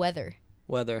 Weather.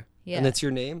 Weather. Yeah. And it's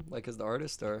your name, like as the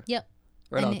artist, or Yep.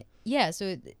 right and on. So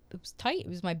it was tight. It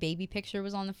was my baby picture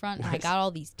was on the front. And I Nice. got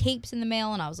all these tapes in the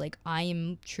mail, and I was like, I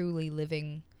am truly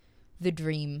living the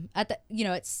dream. At the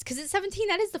it's because it's 17.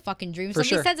 That is the fucking dream. For Somebody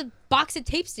sure. sends a box of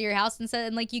tapes to your house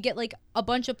and like you get like a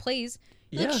bunch of plays.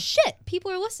 You're Yeah. like, shit,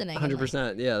 people are listening. And, like,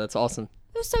 100%. Yeah, that's awesome.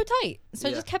 it was so tight. So I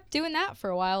Yeah. just kept doing that for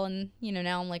a while, and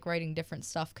now I'm like writing different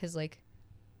stuff because like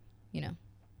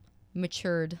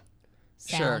matured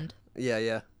Sure. sound,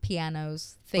 Yeah.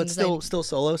 pianos, But things. still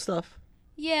solo stuff.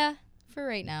 Yeah, for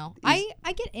right now. I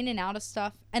get in and out of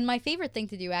stuff, and my favorite thing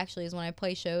to do actually is when I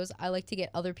play shows, I like to get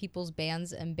other people's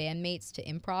bands and bandmates to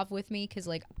improv with me because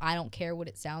like I don't care what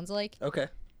it sounds like Okay.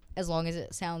 as long as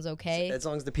it sounds okay. As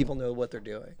long as the people know what they're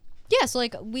doing. Yeah, so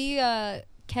like we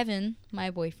Kevin,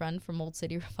 my boyfriend from Old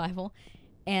City Revival,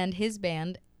 and his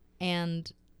band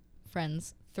and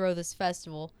friends throw this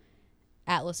festival,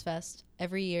 Atlas Fest,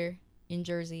 every year in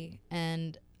Jersey,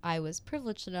 and I was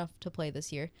privileged enough to play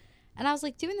this year. And I was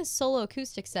like doing this solo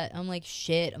acoustic set. I'm like,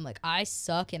 shit. I'm like, I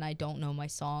suck and I don't know my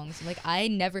songs. I'm like, I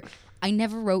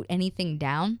never wrote anything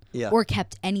down or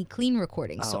kept any clean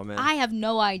recordings. So man. I have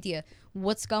no idea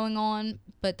what's going on,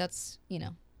 but that's,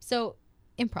 so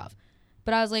improv.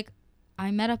 But I was like,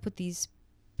 I met up with these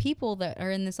people that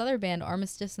are in this other band,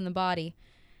 Armistice in the Body.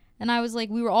 And I was like,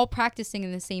 we were all practicing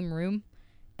in the same room.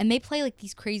 And they play like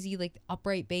these crazy, like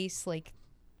upright bass, like,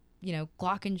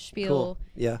 glockenspiel. Cool.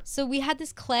 Yeah. So we had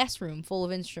this classroom full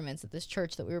of instruments at this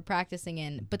church that we were practicing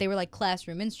in, but they were like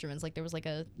classroom instruments. Like there was like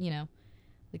a,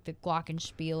 like the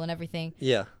glockenspiel and everything.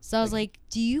 Yeah. So I was like,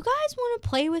 do you guys want to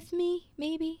play with me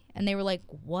maybe? And they were like,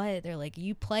 what? They're like,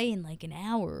 you play in like an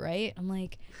hour, right? I'm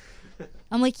like,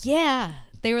 yeah.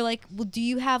 They were like, well, do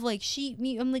you have like sheet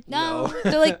music? I'm like, no.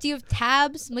 They're like, do you have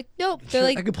tabs? I'm like, nope. They're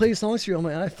like, I could play songs for you on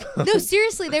my iPhone. no,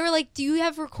 seriously. They were like, do you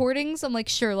have recordings? I'm like,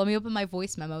 sure. Let me open my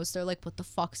voice memos. They're like, what the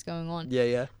fuck's going on?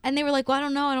 Yeah. And they were like, well, I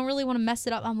don't know. I don't really want to mess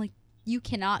it up. I'm like, you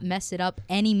cannot mess it up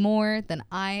any more than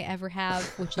I ever have,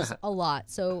 which is a lot.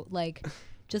 So like,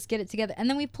 just get it together. And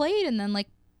then we played, and then like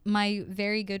my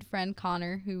very good friend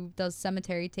Connor, who does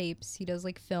Cemetery Tapes, he does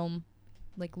like film,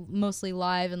 like mostly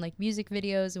live and like music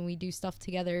videos, and we do stuff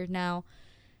together now.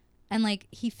 And like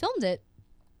he filmed it,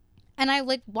 and I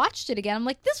like watched it again. I'm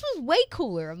like, this was way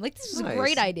cooler. I'm like, this was a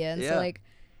great idea. And so like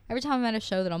every time I'm at a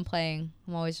show that I'm playing,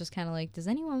 I'm always just kind of like, does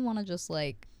anyone want to just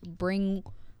like bring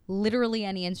literally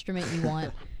any instrument you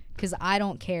want? Because I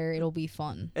don't care. It'll be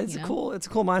fun. It's a cool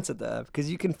mindset to have,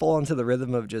 because you can fall into the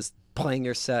rhythm of just playing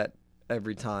your set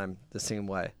every time the same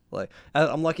way. Like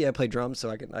I'm lucky I play drums, so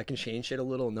I can change shit a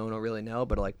little. No one will really know,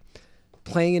 but like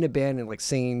playing in a band and like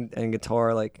singing and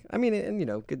guitar, like I mean,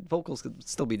 and good vocals could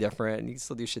still be different and you can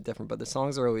still do shit different, but the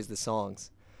songs are always the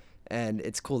songs. And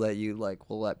it's cool that you like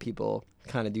will let people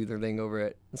kind of do their thing over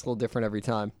it. It's a little different every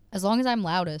time. As long as I'm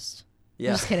loudest.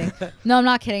 Yeah. I'm just kidding. No, I'm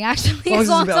not kidding. Actually, as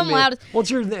long as I'm loudest.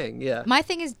 What's your thing? Yeah. My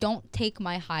thing is, don't take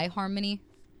my high harmony.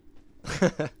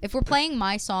 If we're playing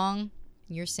my song,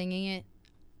 you're singing it,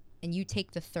 and you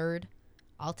take the third,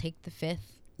 I'll take the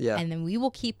fifth. Yeah. And then we will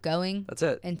keep going. That's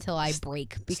it. Until I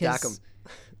break. Because stack 'em.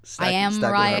 I am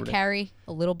Mariah Carey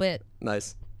a little bit.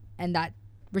 Nice. And that,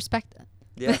 respect that.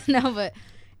 Yeah. No, but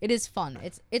it is fun.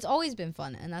 It's always been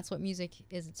fun, and that's what music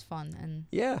is. It's fun, and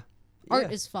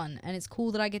art is fun, and it's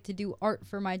cool that I get to do art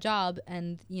for my job,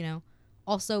 and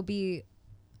also be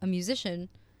a musician,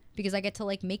 because I get to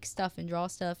like make stuff and draw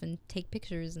stuff and take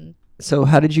pictures. And so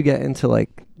how did you get into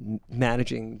like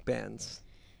managing bands?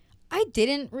 I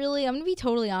didn't really. I'm gonna be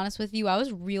totally honest with you. I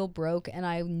was real broke, and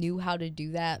I knew how to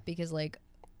do that because like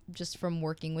just from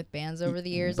working with bands over the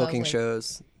years, booking I was, like,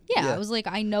 shows. Yeah, I was like,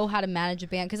 I know how to manage a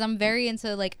band because I'm very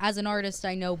into like, as an artist,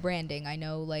 I know branding, I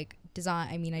know like design.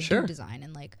 I mean, I do design,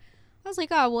 and like I was like,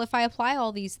 oh well, if I apply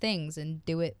all these things and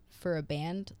do it for a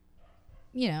band,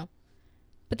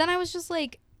 But then I was just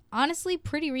like, honestly,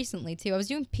 pretty recently too, I was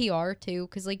doing PR too,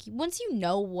 because like once you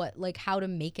know what like how to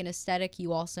make an aesthetic,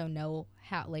 you also know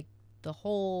how like the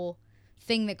whole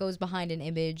thing that goes behind an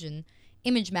image and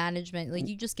image management. Like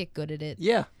you just get good at it.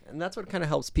 Yeah, and that's what kind of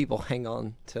helps people hang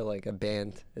on to like a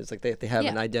band. Is like they have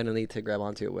an identity to grab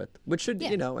onto it with, which should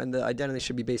and the identity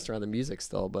should be based around the music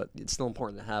still, but it's still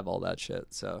important to have all that shit.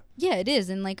 So yeah, it is,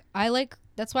 and like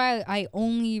that's why I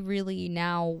only really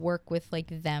now work with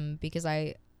like them, because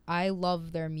I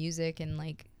love their music, and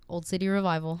like Old City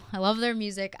Revival, I love their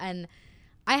music, and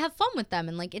I have fun with them,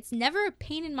 and like it's never a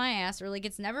pain in my ass, or like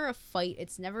it's never a fight,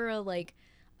 it's never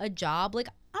a job. Like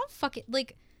I don't fucking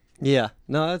like. Yeah,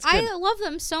 no, that's good. I love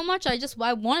them so much. I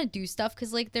want to do stuff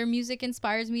because like their music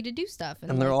inspires me to do stuff,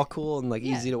 and they're all cool and like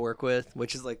easy to work with,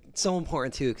 which is like so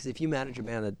important too. Because if you manage a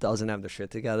band that doesn't have their shit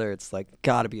together, it's like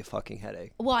gotta be a fucking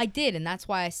headache. Well, I did, and that's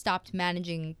why I stopped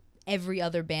managing every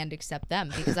other band except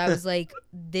them, because I was like,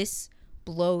 this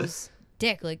blows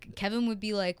dick. Like, Kevin would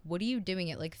be like, what are you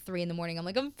doing at like 3 a.m? I'm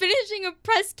like, I'm finishing a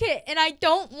press kit and I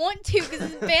don't want to because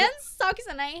this band sucks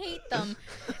and I hate them.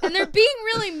 And they're being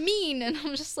really mean. And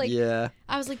I'm just like, Yeah.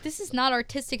 I was like, this is not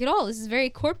artistic at all. This is very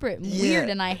corporate and weird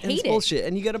and I hate it's it. bullshit.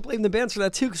 And you got to blame the bands for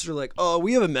that too, because they're like, oh,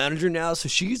 we have a manager now, so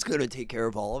she's going to take care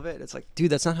of all of it. It's like, dude,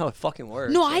 that's not how it fucking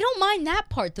works. No, I don't mind that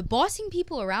part. The bossing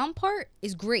people around part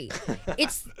is great.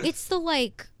 It's the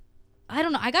like, I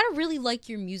don't know. I gotta really like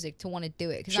your music to want to do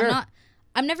it because Sure.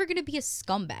 I'm never gonna be a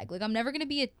scumbag. Like I'm never gonna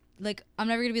be like,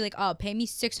 oh, pay me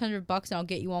 $600 and I'll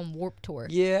get you on Warped Tour.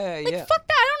 Yeah, Like, yeah. fuck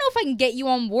that. I don't know if I can get you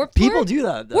on Warped Tour. People do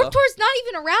that, though. Warped Tour's not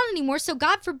even around anymore, so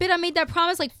God forbid I made that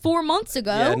promise like 4 months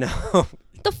ago. Yeah, no.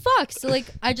 The fuck? So like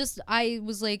I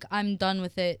was like, I'm done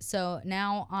with it. So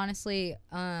now honestly,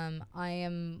 I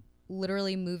am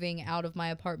literally moving out of my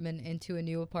apartment into a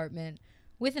new apartment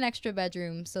with an extra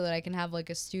bedroom so that I can have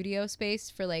like a studio space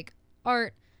for like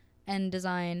art and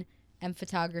design and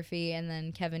photography, and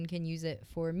then Kevin can use it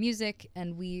for music,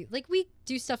 and we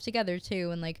do stuff together too,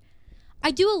 and like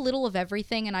I do a little of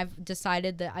everything, and I've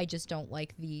decided that I just don't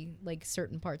like the like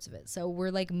certain parts of it. So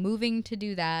we're like moving to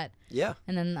do that. Yeah.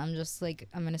 And then I'm just like,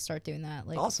 I'm going to start doing that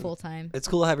like Awesome. full time. It's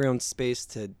cool to have your own space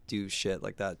to do shit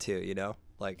like that too, you know?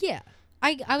 Like, Yeah.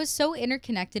 I was so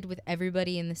interconnected with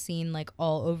everybody in the scene, like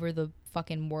all over the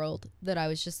fucking world, that I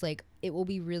was just like, it will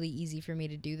be really easy for me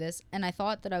to do this. And I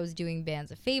thought that I was doing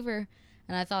bands a favor.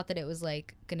 And I thought that it was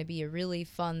like going to be a really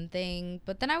fun thing.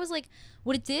 But then I was like,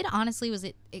 what it did honestly was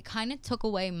it kind of took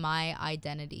away my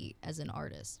identity as an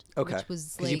artist. okay. Which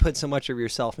was Because like, you put so much of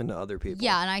yourself into other people.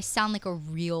 yeah, and I sound like a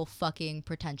real fucking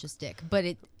pretentious dick. But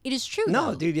it is true.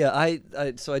 No, though. dude, yeah.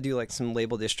 So I do like some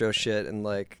label distro shit and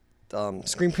like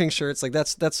screen printing shirts. Like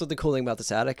that's what the cool thing about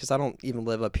this attic, because I don't even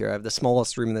live up here. I have the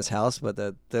smallest room in this house, but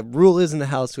the rule is in the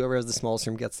house, whoever has the smallest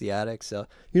room gets the attic. So,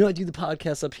 you know, I do the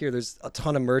podcast up here. There's a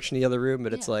ton of merch in the other room,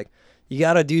 but it's like, you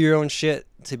got to do your own shit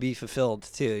to be fulfilled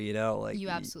too, you know? Like You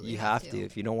absolutely you have have to.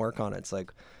 If you don't work on it, it's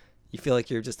like you feel like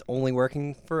you're just only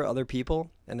working for other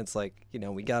people, and it's like, you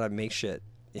know, we got to make shit,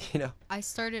 you know? I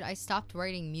stopped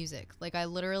writing music. Like I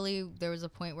literally, there was a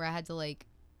point where I had to like,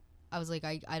 I was like,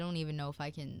 I don't even know if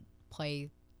I can play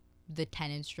the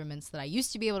 10 instruments that I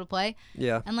used to be able to play.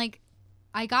 Yeah. And like,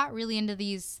 I got really into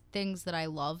these things that I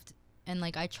loved. And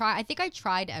like, I think I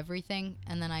tried everything,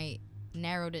 and then I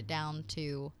narrowed it down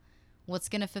to what's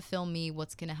going to fulfill me,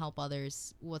 what's going to help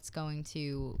others, what's going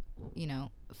to, you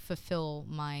know, fulfill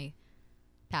my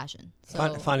passion.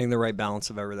 So Finding the right balance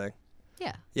of everything.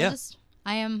 yeah. Yeah.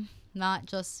 I am not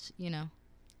just, you know,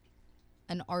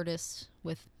 an artist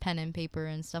with pen and paper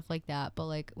and stuff like that. But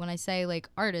like when I say like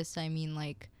artist, I mean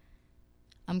like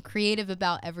I'm creative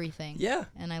about everything. Yeah.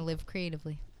 And I live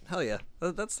creatively. Hell yeah.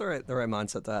 That's the right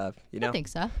mindset to have, you know? I think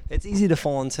so. It's easy to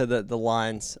fall into the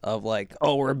lines of like,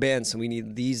 oh, we're a band, so we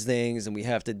need these things, and we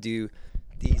have to do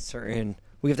these certain,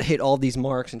 we have to hit all these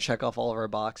marks and check off all of our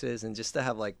boxes, and just to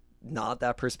have like not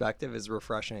that perspective is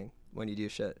refreshing when you do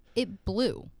shit. It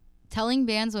blew. Telling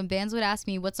bands, when bands would ask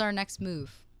me, what's our next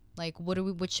move? Like,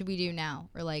 what should we do now?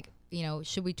 Or like, you know,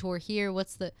 should we tour here?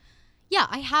 Yeah,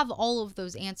 I have all of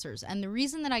those answers. And the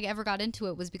reason that I ever got into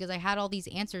it was because I had all these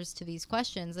answers to these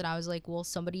questions, and I was like, well,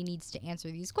 somebody needs to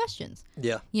answer these questions.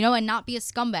 Yeah. You know, and not be a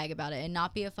scumbag about it, and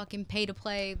not be a fucking pay to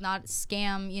play, not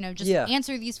scam, you know, just Yeah.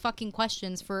 answer these fucking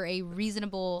questions for a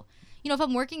reasonable, you know, if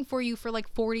I'm working for you for like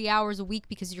 40 hours a week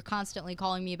because you're constantly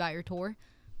calling me about your tour,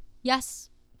 yes,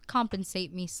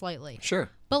 compensate me slightly. Sure.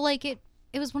 But like it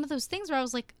was one of those things where I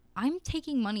was like, I'm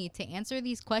taking money to answer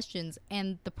these questions,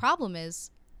 and the problem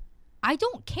is I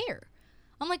don't care.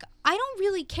 I'm like, I don't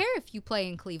really care if you play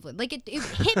in Cleveland. Like it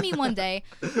hit me one day.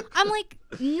 I'm like,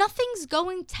 nothing's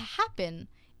going to happen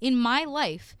in my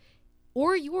life,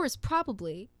 or yours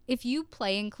probably, if you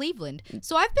play in Cleveland.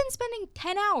 So I've been spending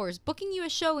 10 hours booking you a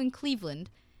show in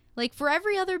Cleveland, like for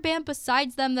every other band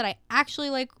besides them that I actually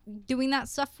like doing that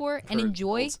stuff for and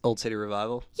enjoy. Old City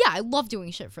Revival. Yeah, I love doing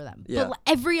shit for them. Yeah. But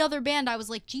every other band, I was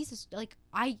like, Jesus, like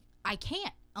I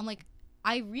can't. I'm like,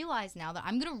 I realize now that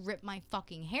I'm going to rip my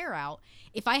fucking hair out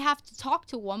if I have to talk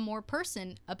to one more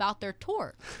person about their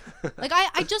tour. Like,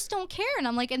 I just don't care. And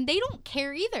I'm like, and they don't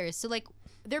care either. So, like,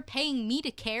 they're paying me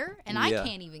to care, and I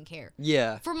can't even care.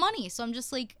 Yeah. For money. So I'm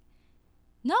just like,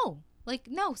 no. Like,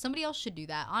 no, somebody else should do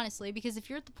that, honestly. Because if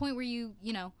you're at the point where you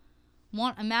know,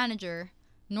 want a manager,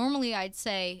 normally I'd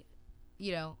say,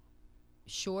 you know,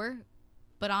 sure.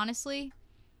 But honestly,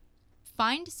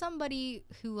 find somebody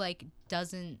who, like,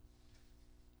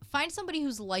 find somebody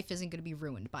whose life isn't going to be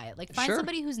ruined by it. Like, find Sure.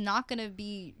 somebody who's not going to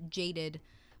be jaded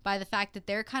by the fact that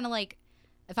they're kind of like,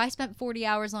 if I spent 40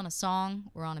 hours on a song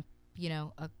or on a, you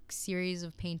know, a series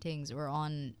of paintings or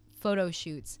on photo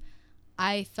shoots,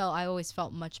 I always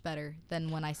felt much better than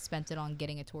when I spent it on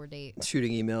getting a tour date.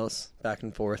 Shooting emails back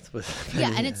and forth with.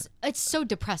 Yeah, and it's so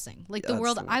depressing. Like the Yeah,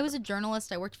 world. I was a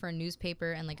journalist. I worked for a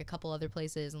newspaper and like a couple other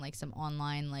places and like some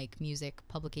online like music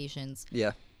publications.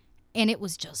 Yeah. And it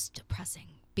was just depressing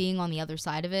being on the other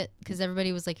side of it because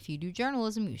everybody was like, if you do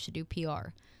journalism, you should do PR.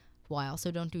 Well, I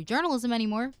also don't do journalism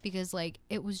anymore because like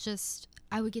it was just,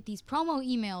 I would get these promo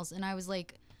emails and I was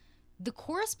like, the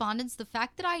correspondence, the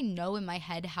fact that I know in my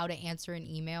head how to answer an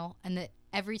email and that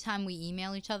every time we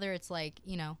email each other, it's like,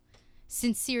 you know,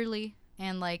 sincerely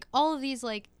and like all of these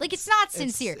like it's not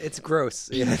sincere. It's gross.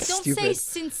 Yeah, it's don't stupid. say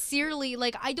sincerely.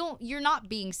 Like you're not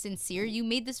being sincere. You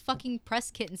made this fucking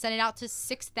press kit and sent it out to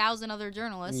 6,000 other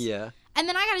journalists. Yeah. And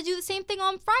then I got to do the same thing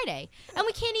on Friday. And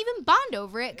we can't even bond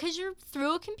over it because you're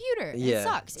through a computer. Yeah, it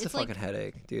sucks. It's a like, fucking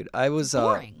headache, dude. I was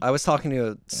boring. I was talking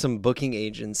to some booking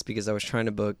agents because I was trying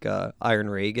to book Iron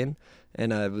Reagan,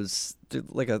 and I was they're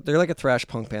like a thrash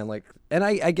punk band, like, and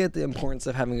I get the importance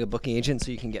of having a booking agent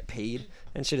so you can get paid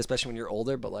and shit, especially when you're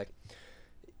older. But like,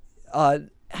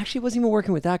 actually, I wasn't even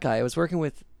working with that guy. I was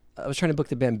trying to book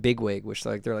the band Bigwig, which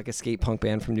they're like a skate punk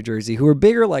band from New Jersey who were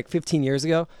bigger like 15 years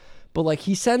ago. But like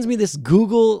he sends me this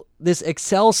Excel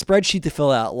spreadsheet to fill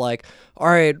out. Like, all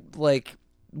right, like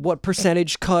what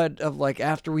percentage cut of like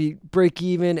after we break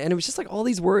even, and it was just like all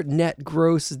these words, net,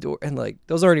 gross, and like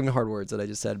those aren't even hard words that I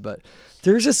just said. But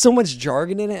there's just so much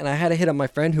jargon in it, and I had to hit up my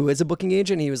friend who is a booking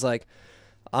agent. And he was like,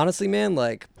 honestly, man,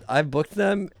 like I've booked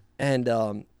them, and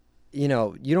you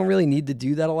know, you don't really need to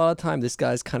do that a lot of time. This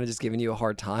guy's kind of just giving you a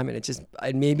hard time, and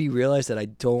it made me realize that I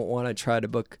don't want to try to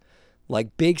book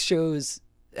like big shows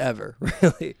ever,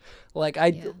 really. Like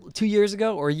 2 years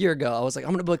ago or a year ago, I was like,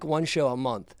 I'm gonna book one show a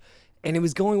month, and it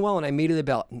was going well, and I made it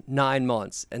about 9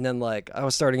 months, and then like I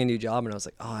was starting a new job, and I was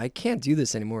like, oh, I can't do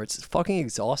this anymore. It's fucking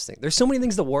exhausting. There's so many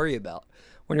things to worry about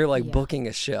when you're like booking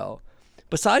a show,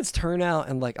 besides turnout,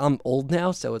 and like I'm old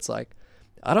now, so it's like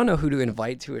I don't know who to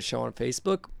invite to a show on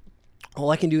Facebook. All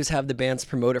I can do is have the bands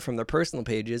promote it from their personal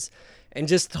pages, and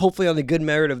just hopefully on the good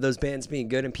merit of those bands being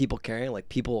good and people caring, like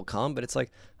people will come. But it's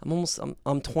like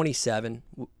I'm 27.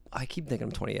 I keep thinking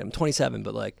I'm 28. I'm 27,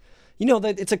 but like, you know,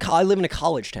 that I live in a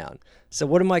college town. So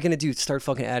what am I gonna do? Start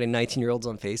fucking adding 19-year-olds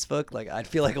on Facebook? Like I'd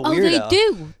feel like a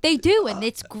weirdo. They do, and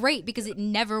it's great because it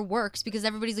never works because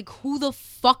everybody's like, who the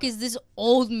fuck is this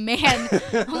old man?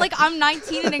 I'm like, I'm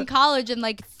 19 and in college, and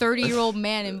like 30-year-old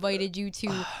man invited you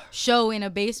to show in a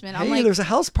basement. I'm Hey, like, there's a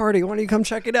house party. Why don't you come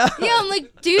check it out? yeah, I'm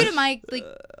like, dude, am I like,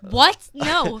 what?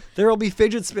 No. There'll be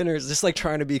fidget spinners, just like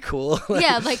trying to be cool.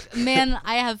 Yeah, like, man,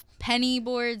 I have penny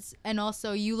boards, and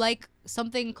also you like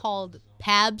something called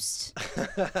Pabst,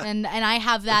 and I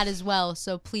have that as well.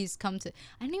 So please come to.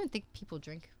 I don't even think people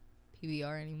drink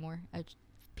PBR anymore.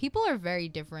 People are very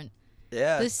different.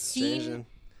 Yeah, The it's scene, changing.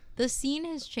 the scene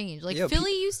has changed. Like Yeah,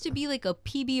 Philly used to be like a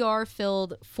PBR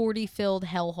filled, 40 filled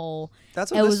hellhole.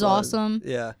 That's what It this was awesome.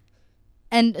 Yeah.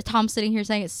 And Tom's sitting here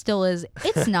saying it still is.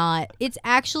 It's not. It's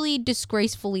actually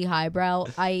disgracefully highbrow.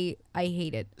 I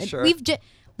hate it. Sure.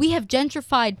 We have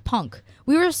gentrified punk.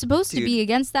 We were supposed to Dude, be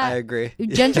against that. I agree. We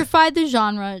gentrified the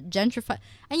genre.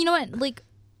 And you know what? Like,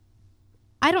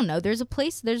 I don't know. There's a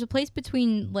place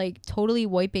between like totally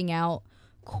wiping out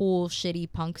cool,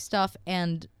 shitty punk stuff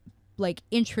and like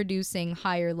introducing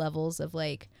higher levels of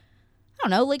like, I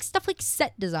don't know, like stuff like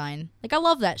set design. Like I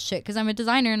love that shit because I'm a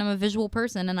designer and I'm a visual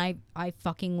person and I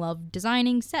fucking love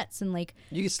designing sets and like.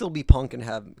 You can still be punk and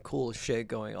have cool shit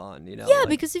going on, you know? Yeah, like,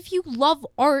 because if you love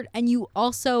art and you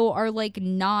also are like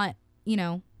not, you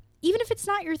know, even if it's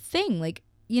not your thing, like,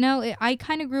 you know, I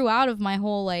kind of grew out of my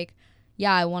whole like,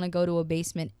 yeah, I want to go to a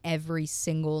basement every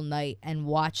single night and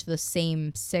watch the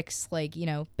same 6 like, you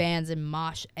know, bands and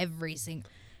mosh every single.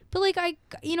 But like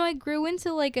I grew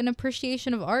into like an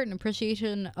appreciation of art and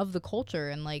appreciation of the culture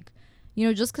and like, you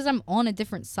know, just because I'm on a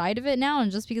different side of it now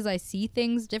and just because I see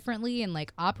things differently and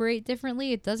like operate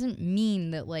differently, it doesn't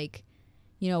mean that like,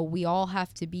 you know, we all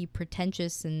have to be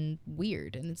pretentious and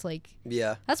weird. And it's like,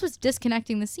 yeah, that's what's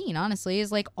disconnecting the scene, honestly, is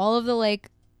like all of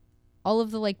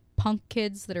the punk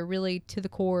kids that are really to the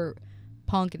core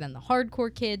punk and then the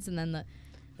hardcore kids and then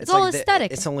it's all like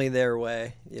aesthetic. It's only their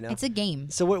way, you know? It's a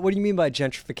game. So what do you mean by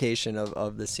gentrification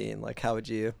of the scene? Like, how would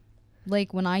you?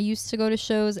 Like, when I used to go to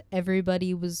shows,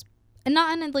 everybody was... And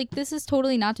like, this is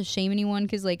totally not to shame anyone,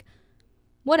 because, like,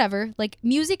 whatever. Like,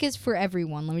 music is for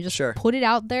everyone. Let me just put it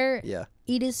out there. Yeah.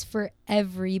 It is for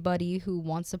everybody who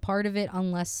wants a part of it,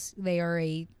 unless they are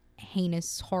a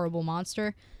heinous, horrible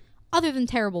monster. Other than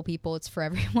terrible people, it's for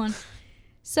everyone.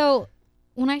 So...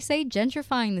 when I say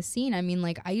gentrifying the scene, I mean,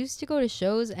 like, I used to go to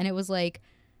shows and it was like,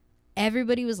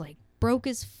 everybody was like broke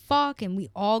as fuck, and we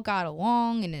all got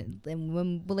along, and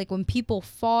when people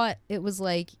fought, it was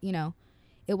like, you know,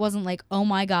 it wasn't like, oh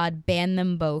my god, ban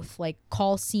them both, like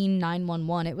call scene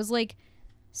 911. It was like,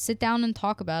 sit down and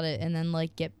talk about it, and then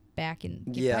like get back in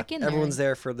everyone's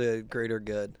there for the greater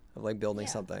good of like building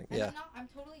Yeah. something. And Yeah. I'm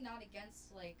totally not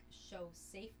against like show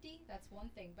safety. That's one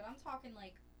thing, but I'm talking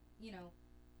like, you know,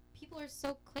 people are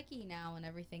so cliquey now and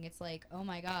everything. It's like, oh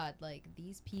my god, like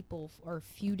these people are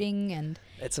feuding, and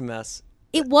It's a mess.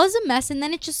 it was a mess, and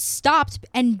then it just stopped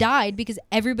and died because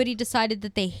everybody decided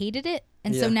that they hated it,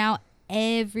 and so Yeah. now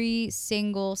every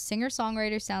single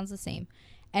singer-songwriter sounds the same.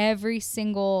 Every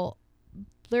single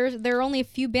there are only a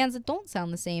few bands that don't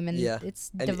sound the same, and Yeah.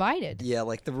 it's And divided. Yeah,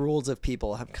 like the rules of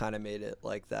people have kind of made it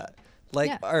like that. Like,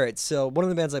 Yeah. all right, so one of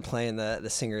the bands I play in, the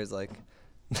singer is like,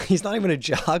 he's not even a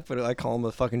jock, but I call him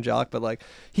a fucking jock. But like,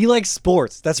 he likes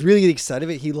sports. That's really the extent of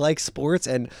it. He likes sports,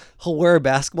 and he'll wear a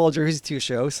basketball jersey to a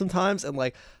show sometimes. And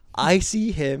like, I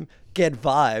see him get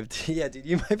vibed. Yeah, dude,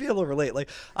 you might be able to relate. Like,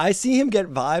 I see him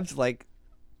get vibed like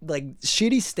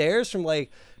shitty stares from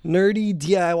like nerdy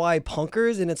DIY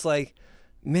punkers, and it's like,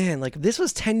 man, like this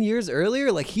was 10 years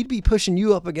earlier, like he'd be pushing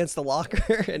you up against the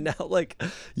locker, and now like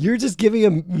you're just giving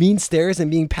him mean stares and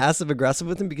being passive aggressive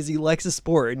with him because he likes a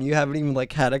sport, and you haven't even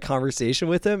like had a conversation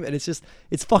with him, and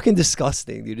it's fucking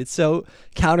disgusting, dude. It's so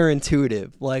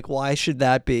counterintuitive. Like, why should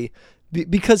that be?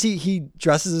 Because he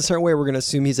dresses a certain way, we're gonna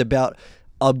assume he's about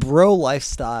a bro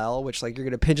lifestyle, which like you're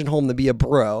gonna pigeonhole him to be a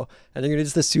bro, and you're gonna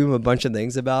just assume a bunch of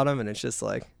things about him, and it's just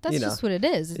like, That's you know, just what it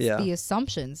is. It's Yeah. the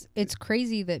assumptions. It's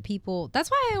crazy that people.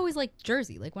 That's why I always like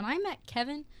Jersey. Like when I met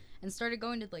Kevin and started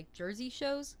going to like Jersey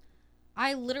shows,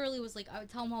 I literally was like, I would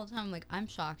tell him all the time, I'm like, I'm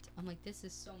shocked. I'm like, this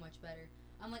is so much better.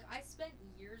 I'm like, I spent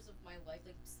years of my life,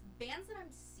 like bands that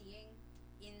I'm seeing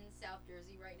in South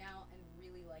Jersey right now and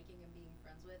really liking and being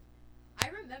friends with. I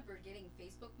remember getting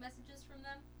Facebook messages from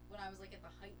them when I was like at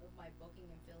the height of my booking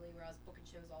in Philly, where I was booking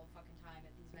shows all the fucking time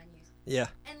at these venues, yeah,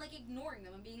 and like ignoring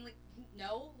them and being like,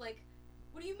 no, like,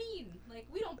 what do you mean? Like,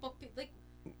 we don't book like,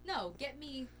 no, get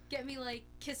me like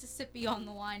Mississippi on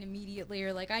the line immediately,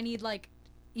 or like I need like,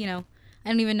 you know, I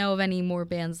don't even know of any more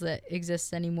bands that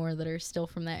exist anymore that are still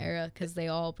from that era because they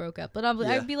all broke up. But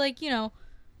I'd be like, you know,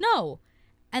 no,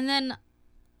 and then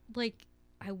like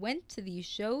I went to these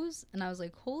shows and I was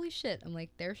like, holy shit! I'm like,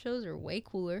 their shows are way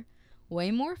cooler, way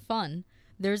more fun.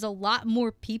 There's a lot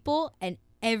more people, and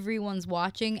everyone's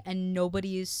watching, and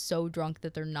nobody is so drunk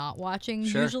that they're not watching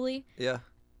Sure. usually. yeah.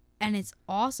 And it's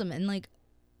awesome. And like,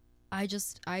 I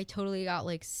totally got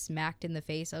like smacked in the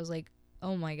face. I was like,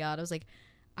 oh my God. I was like,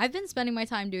 I've been spending my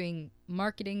time doing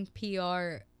marketing,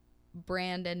 PR,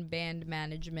 brand and band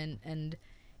management, and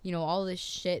you know, all this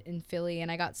shit in Philly,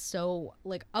 and I got so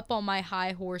like up on my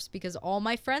high horse because all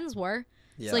my friends were.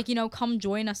 Yeah. It's like, you know, come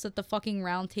join us at the fucking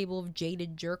round table of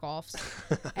jaded jerk-offs.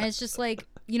 And it's just like,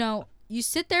 you know, you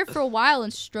sit there for a while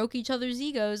and stroke each other's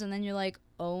egos, and then you're like,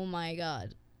 oh my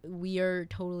God, we are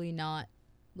totally not,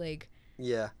 like,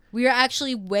 Yeah. we are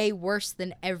actually way worse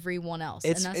than everyone else.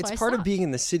 It's and that's why I part of stopped. being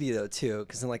in the city though too,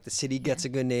 because then like the city gets a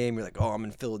good name. You're like, oh, I'm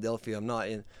in Philadelphia. I'm not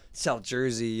in South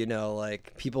Jersey. You know,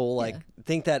 like people like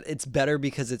think that it's better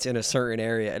because it's in a certain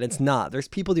area, and it's not. There's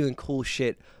people doing cool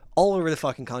shit all over the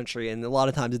fucking country, and a lot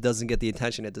of times it doesn't get the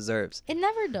attention it deserves. It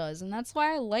never does, and that's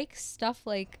why I like stuff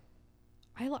like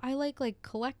I like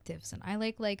collectives, and I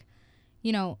like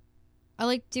you know, I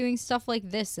like doing stuff like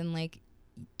this and like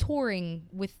touring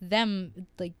with them,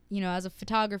 like, you know, as a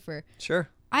photographer. Sure.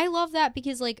 I love that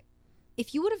because like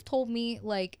if you would have told me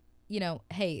like, you know,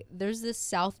 hey, there's this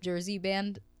South Jersey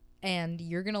band and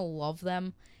you're gonna love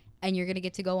them and you're gonna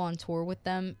get to go on tour with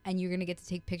them and you're gonna get to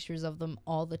take pictures of them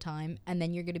all the time and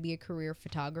then you're gonna be a career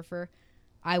photographer,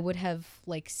 I would have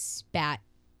like spat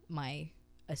my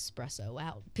espresso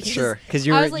out. Sure, because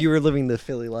I was like, you were living the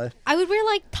Philly life. I would wear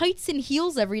like tights and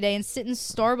heels every day and sit in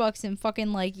Starbucks and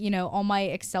fucking like, you know, on my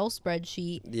Excel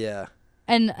spreadsheet Yeah.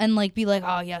 and like be like,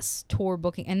 oh yes, tour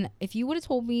booking. And if you would have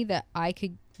told me that I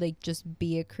could like just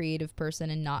be a creative person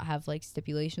and not have like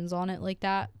stipulations on it like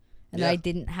that, and that I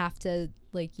didn't have to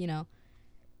like, you know,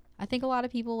 I think a lot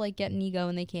of people like get an ego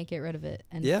and they can't get rid of it.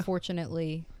 And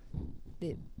fortunately,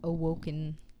 it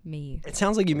awoken me. It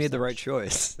sounds like you made the right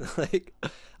choice. Like,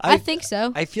 I think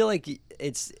so. I feel like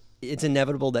it's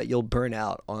inevitable that you'll burn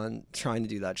out on trying to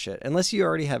do that shit unless you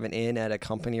already have an in at a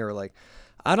company, or like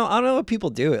I don't know what people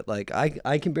do it. Like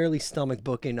I can barely stomach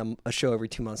booking a show every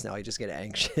 2 months now. I just get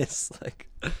anxious. Like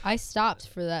I stopped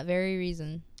for that very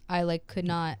reason. I like could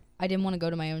not. I didn't want to go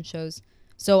to my own shows.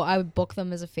 So I would book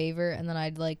them as a favor, and then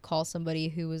I'd like call somebody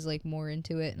who was like more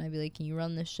into it, and I'd be like, "Can you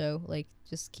run this show? Like,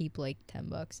 just keep like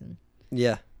 $10 and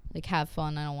yeah, like have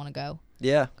fun. I don't want to go.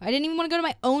 Yeah. I didn't even want to go to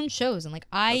my own shows, and like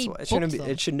I It shouldn't be. them.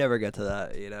 It should never get to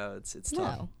that. You know, it's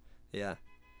tough. No. Yeah.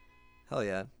 Hell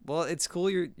yeah. Well, it's cool.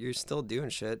 You're still doing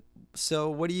shit. So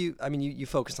what do you? I mean, you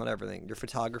focus on everything. Your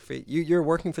photography. You're a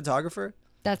working photographer.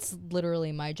 That's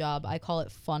literally my job. I call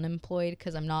it fun employed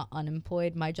because I'm not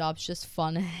unemployed. My job's just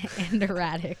fun and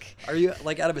erratic. Are you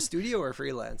like out of a studio or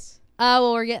freelance?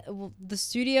 Well, the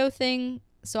studio thing.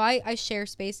 So I share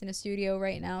space in a studio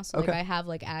right now. So like Okay. I have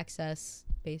like access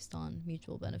based on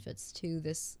mutual benefits to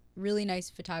this really nice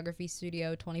photography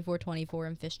studio, 2424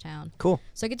 in Fishtown. Cool.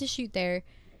 So I get to shoot there,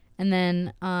 and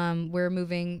then we're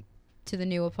moving to the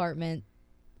new apartment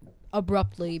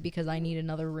abruptly because I need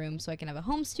another room so I can have a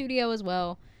home studio as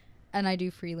well, and I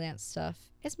do freelance stuff.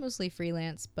 It's mostly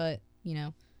freelance, but you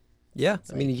know. Yeah.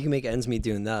 I mean, you can make ends meet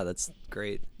doing that. That's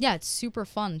great. Yeah, it's super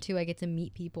fun too. I get to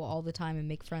meet people all the time and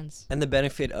make friends. And the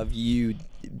benefit of you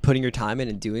putting your time in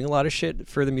and doing a lot of shit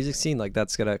for the music scene, like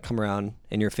that's gonna come around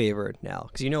in your favor now,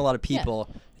 because you know a lot of people.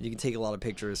 And you can take a lot of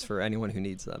pictures for anyone who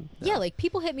needs them. Yeah, like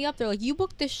people hit me up. They're like, "You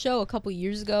booked this show a couple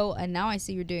years ago, and now I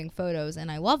see you're doing photos,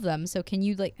 and I love them. So can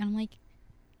you like?" And I'm like,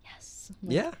 "Yes." I'm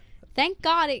like, Yeah. Thank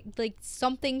God it like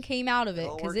something came out of it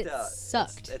all because worked it out.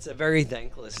 sucked. It's a very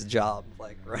thankless job,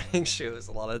 like running shows.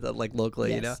 A lot of that, like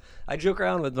locally, you know. Yes. I joke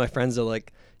around with my friends. They're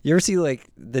like, you ever see like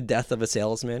The Death of a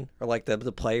Salesman, or like the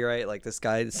playwright, like this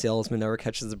guy, the salesman never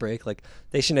catches a break. Like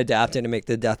they should adapt it and make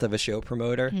The Death of a Show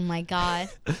Promoter. Oh my God,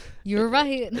 you're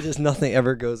right. It's just nothing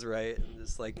ever goes right, and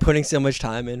just like putting so much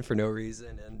time in for no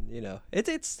reason, and you know,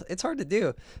 it's hard to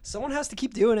do. Someone has to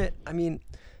keep doing it. I mean,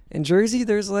 in Jersey,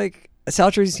 there's like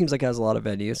South Jersey seems like it has a lot of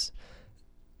venues.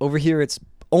 Over here, it's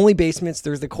only basements.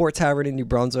 There's the Court Tavern in New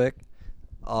Brunswick,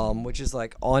 which is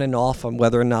like on and off on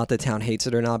whether or not the town hates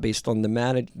it or not, based on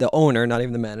the owner, not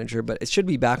even the manager. But it should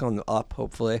be back on the up,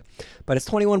 hopefully. But it's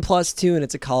 21 plus too, and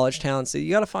it's a college town, so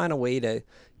you got to find a way to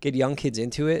get young kids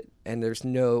into it. And there's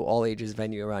no all ages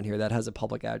venue around here that has a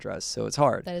public address, so it's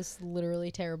hard. That is literally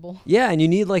terrible. Yeah, and you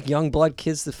need like young blood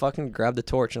kids to fucking grab the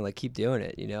torch and like keep doing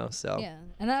it, you know. So Yeah,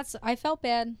 and I felt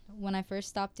bad when I first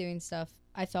stopped doing stuff.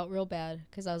 I felt real bad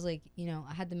because I was like, you know,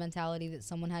 I had the mentality that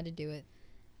someone had to do it.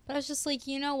 But I was just like,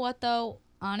 you know what though?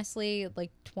 Honestly,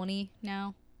 like 20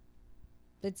 now,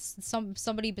 it's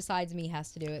somebody besides me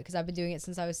has to do it because I've been doing it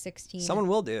since I was 16. someone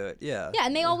will do it. Yeah. Yeah,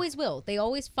 and they always will. They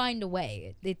always find a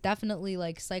way. It definitely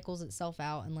like cycles itself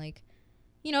out. And like,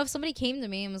 you know, if somebody came to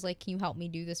me and was like, "Can you help me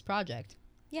do this project?"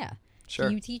 Yeah. Sure.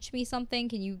 Can you teach me something?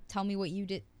 Can you tell me what you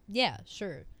did? Yeah,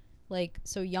 sure. Like,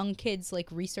 so young kids like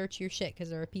research your shit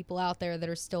because there are people out there that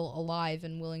are still alive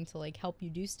and willing to like help you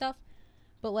do stuff.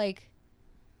 But like,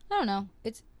 I don't know.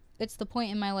 It's the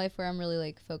point in my life where I'm really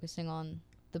like focusing on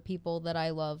the people that I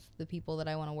love, the people that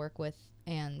I want to work with,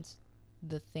 and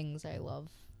the things I love.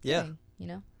 Yeah. Doing, you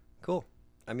know. Cool.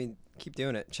 I mean, keep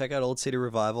doing it. Check out Old City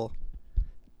Revival.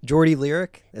 Geordie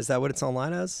Lyric, is that what it's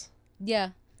online as? Yeah.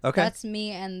 Okay. That's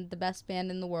me and the best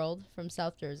band in the world from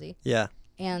South Jersey. Yeah.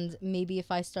 And maybe if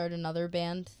I start another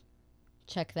band,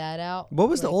 check that out. What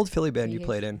was the Like, old Philly band you maybe-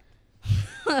 played in?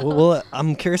 well,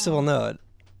 I'm curious if we'll know it.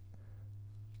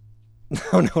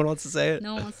 No one wants to say it.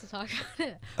 No one wants to talk about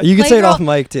it. You can say it Playgirl- off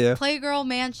mic too. Playgirl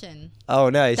Mansion. Oh,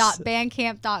 nice.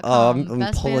 .bandcamp.com. Oh, I'm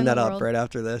Best pulling band in that the up world. right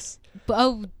after this.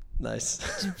 Oh, Nice.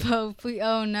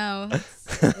 oh no.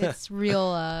 It's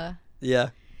real. Yeah.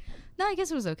 No, I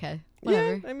guess it was okay.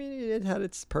 Whatever. Yeah, I mean, it had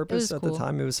its purpose was at cool. the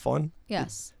time. It was fun.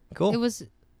 Yes. Cool. It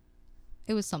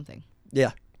was something.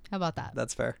 Yeah, How about that?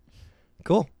 that's fair.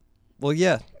 Cool. Well,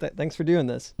 yeah. Thanks for doing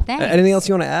this. Thanks. Anything else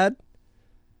you want to add?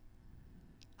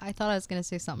 I thought I was gonna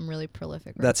say something really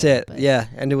prolific. right That's there, it. but- Yeah.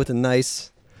 End it with a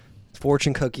nice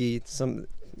fortune cookie.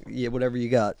 Whatever you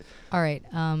got. All right.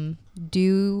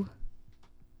 Do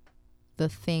the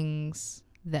things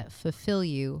that fulfill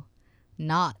you,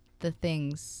 not the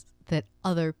things that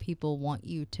other people want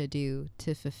you to do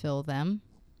to fulfill them.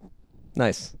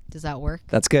 Nice. Does that work?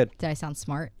 That's good. Did I sound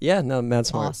smart? Yeah. No, mad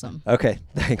smart. Awesome. Okay.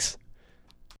 Thanks.